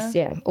because,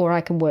 or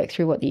I can work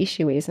through what the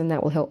issue is and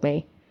that will help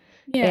me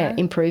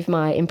improve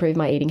my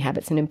eating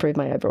habits and improve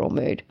my overall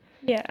mood.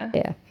 Yeah.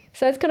 Yeah.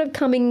 So it's kind of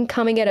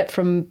coming at it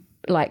from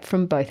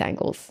both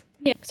angles.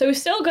 Yeah. So we've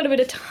still got a bit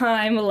of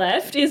time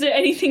left. Is there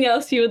anything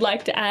else you would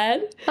like to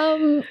add?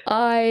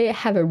 I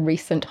have a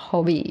recent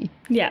hobby.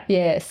 Yeah.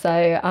 Yeah.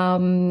 So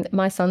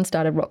my son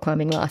started rock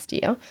climbing last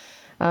year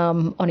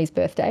on his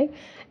birthday.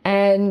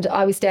 And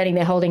I was standing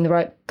there holding the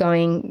rope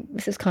going,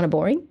 this is kind of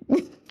boring.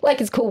 Like,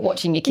 it's cool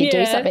watching your kid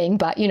do something,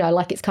 but,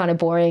 like, it's kind of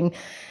boring.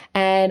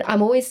 And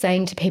I'm always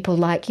saying to people,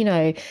 like,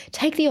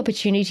 take the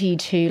opportunity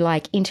to,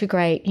 like,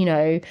 integrate,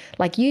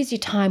 like, use your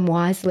time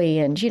wisely.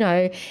 And,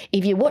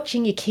 if you're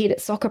watching your kid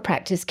at soccer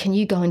practice, can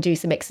you go and do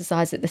some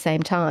exercise at the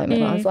same time?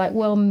 And I was like,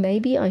 well,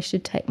 maybe I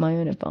should take my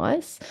own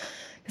advice.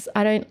 Because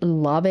I don't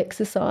love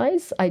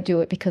exercise. I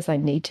do it because I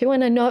need to,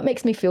 and I know it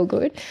makes me feel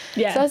good.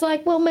 Yeah. So I was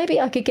like, well, maybe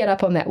I could get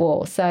up on that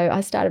wall. So I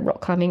started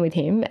rock climbing with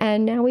him,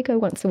 and now we go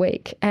once a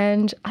week,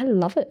 and I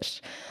love it.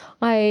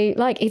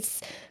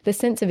 It's the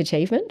sense of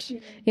achievement,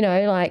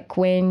 like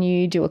when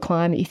you do a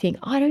climb that you think,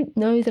 I don't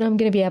know that I'm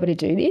going to be able to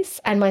do this.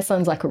 And my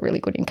son's like a really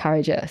good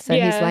encourager. So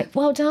he's like,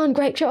 well done,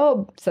 great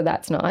job. So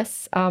that's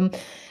nice.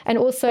 And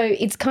also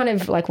it's kind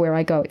of like where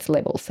I go, it's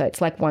level. So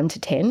it's like 1 to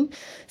 10.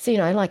 So,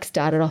 like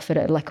started off at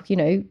on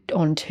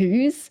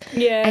 2s.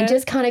 Yeah. And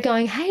just kind of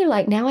going, hey,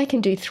 like now I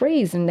can do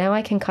 3s and now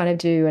I can kind of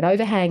do an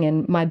overhang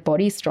and my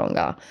body's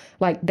stronger.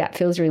 Like that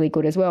feels really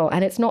good as well.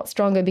 And it's not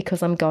stronger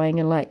because I'm going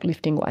and like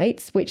lifting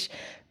weights, which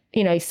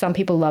some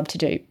people love to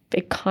do.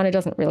 It kind of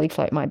doesn't really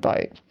float my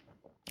boat.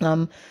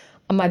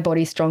 My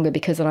body's stronger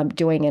because I'm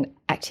doing an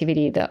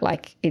activity that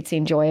like it's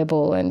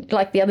enjoyable. And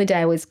like the other day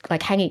I was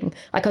like hanging,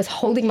 like I was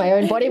holding my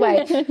own body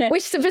weight,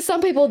 which for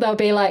some people they'll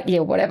be like,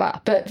 yeah,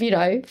 whatever. But,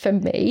 for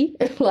me,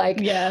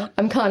 like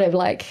I'm kind of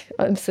like,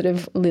 I'm sort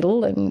of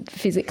little and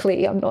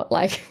physically I'm not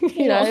like,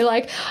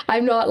 like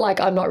I'm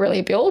not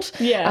really built.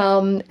 Yeah.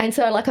 And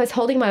so like I was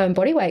holding my own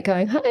body weight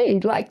going,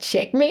 hey, like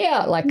check me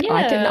out. Like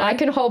I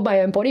can hold my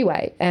own body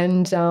weight.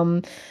 And,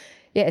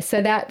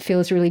 so that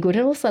feels really good.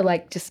 And also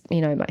like just,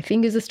 my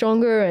fingers are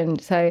stronger.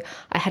 And so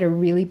I had a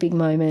really big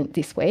moment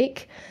this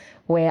week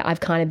where I've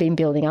kind of been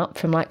building up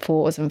from like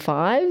 4s and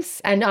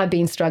 5s, and I've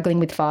been struggling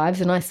with 5s,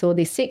 and I saw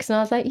this 6 and I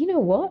was like, you know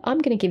what, I'm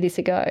going to give this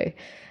a go.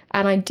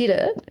 And I did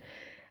it.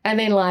 And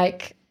then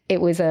like it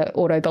was a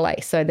auto belay.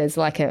 So there's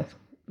like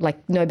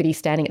nobody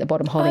standing at the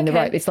bottom holding the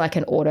rope. It's like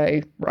an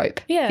auto rope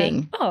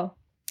thing. Oh,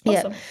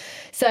 awesome. Yeah.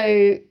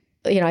 So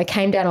I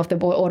came down off the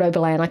auto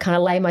belay and I kind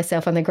of lay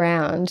myself on the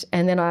ground,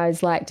 and then I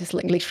was like just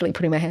literally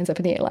putting my hands up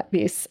in the air like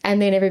this,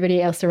 and then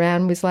everybody else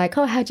around was like,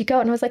 oh, how'd you go?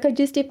 And I was like, I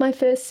just did my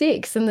first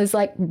 6, and there's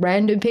like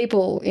random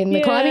people in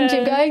the climbing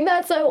gym going,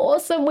 that's so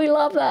awesome, we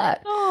love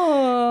that.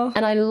 Oh.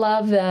 And I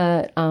love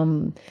that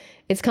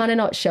it's kind of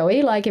not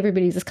showy, like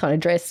everybody's just kind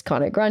of dressed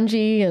kind of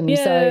grungy, and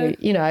so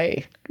you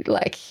don't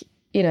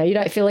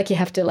feel like you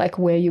have to like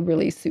wear your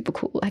really super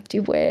cool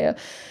activewear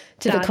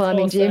to the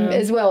climbing gym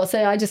as well.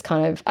 So I just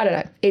kind of, I don't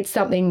know, it's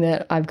something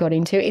that I've got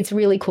into. It's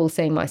really cool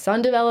seeing my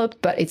son develop,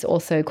 but it's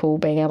also cool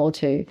being able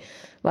to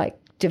like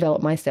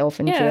develop myself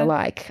and feel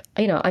like,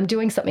 I'm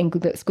doing something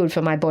good that's good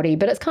for my body,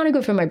 but it's kind of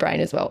good for my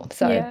brain as well.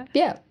 So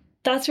yeah.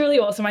 That's really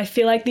awesome. I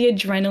feel like the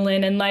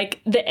adrenaline and like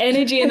the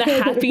energy and the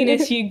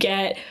happiness you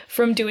get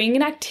from doing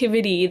an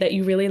activity that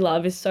you really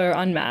love is so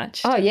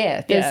unmatched. Oh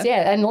yeah.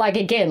 And like,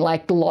 again,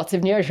 like lots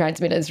of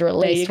neurotransmitters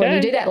released when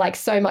you do that, like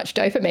so much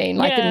dopamine,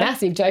 like the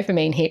massive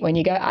dopamine hit when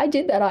you go, I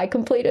did that, I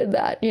completed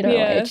that, I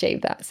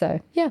achieved that. So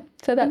yeah,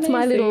 so that's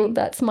amazing.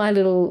 my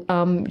little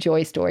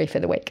joy story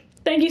for the week.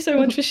 Thank you so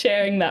much for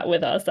sharing that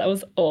with us. That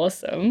was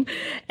awesome.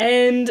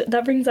 And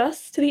that brings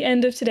us to the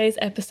end of today's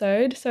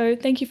episode. So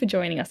thank you for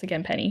joining us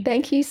again, Penny.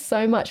 Thank you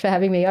so much for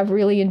having me. I've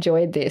really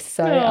enjoyed this.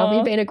 So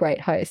you've been a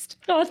great host.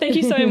 Oh, thank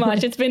you so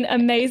much. It's been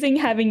amazing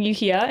having you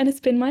here, and it's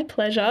been my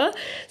pleasure.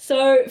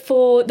 So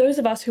for those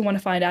of us who want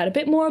to find out a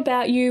bit more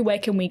about you, where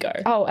can we go?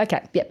 Oh,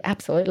 okay. Yep,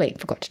 absolutely.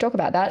 Forgot to talk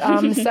about that.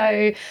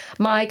 So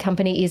my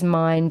company is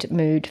Mind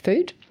Mood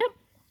Food.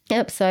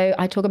 Yep, so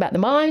I talk about the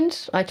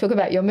mind, I talk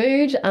about your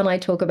mood, and I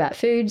talk about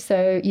food.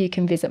 So you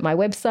can visit my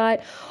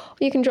website.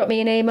 You can drop me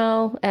an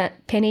email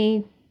at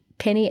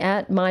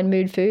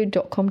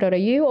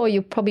penny@mindmoodfood.com.au, or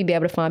you'll probably be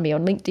able to find me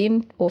on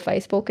LinkedIn or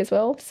Facebook as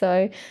well.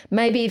 So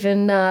maybe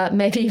even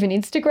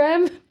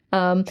Instagram.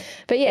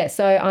 But yeah,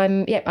 so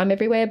I'm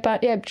everywhere.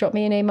 But yeah, drop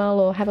me an email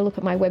or have a look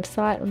at my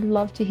website. I'd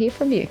love to hear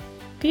from you.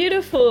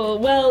 Beautiful.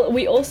 Well,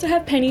 we also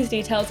have Penny's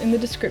details in the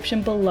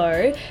description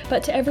below.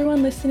 But to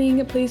everyone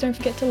listening, please don't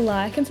forget to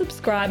like and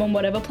subscribe on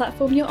whatever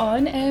platform you're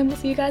on, and we'll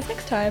see you guys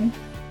next time.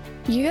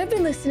 You have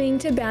been listening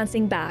to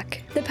Bouncing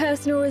Back, the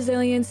Personal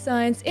Resilience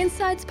Science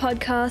Insights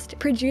podcast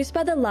produced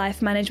by the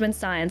Life Management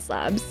Science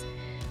Labs.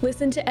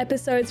 Listen to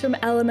episodes from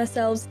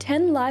LMSL's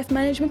 10 Life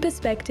Management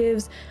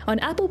Perspectives on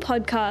Apple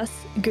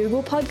Podcasts,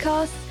 Google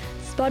Podcasts,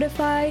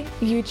 Spotify,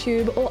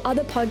 YouTube, or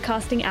other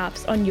podcasting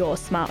apps on your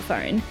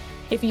smartphone.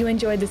 If you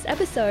enjoyed this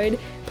episode,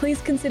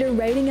 please consider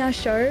rating our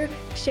show,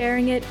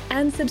 sharing it,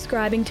 and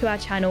subscribing to our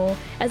channel,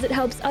 as it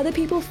helps other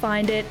people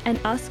find it and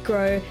us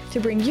grow to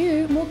bring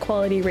you more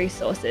quality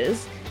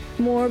resources.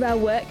 More of our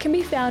work can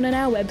be found on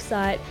our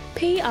website,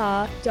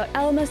 pr.lmsl.net,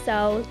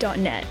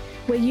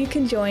 where you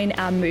can join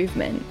our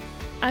movement.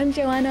 I'm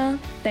Joanna.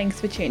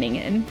 Thanks for tuning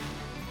in.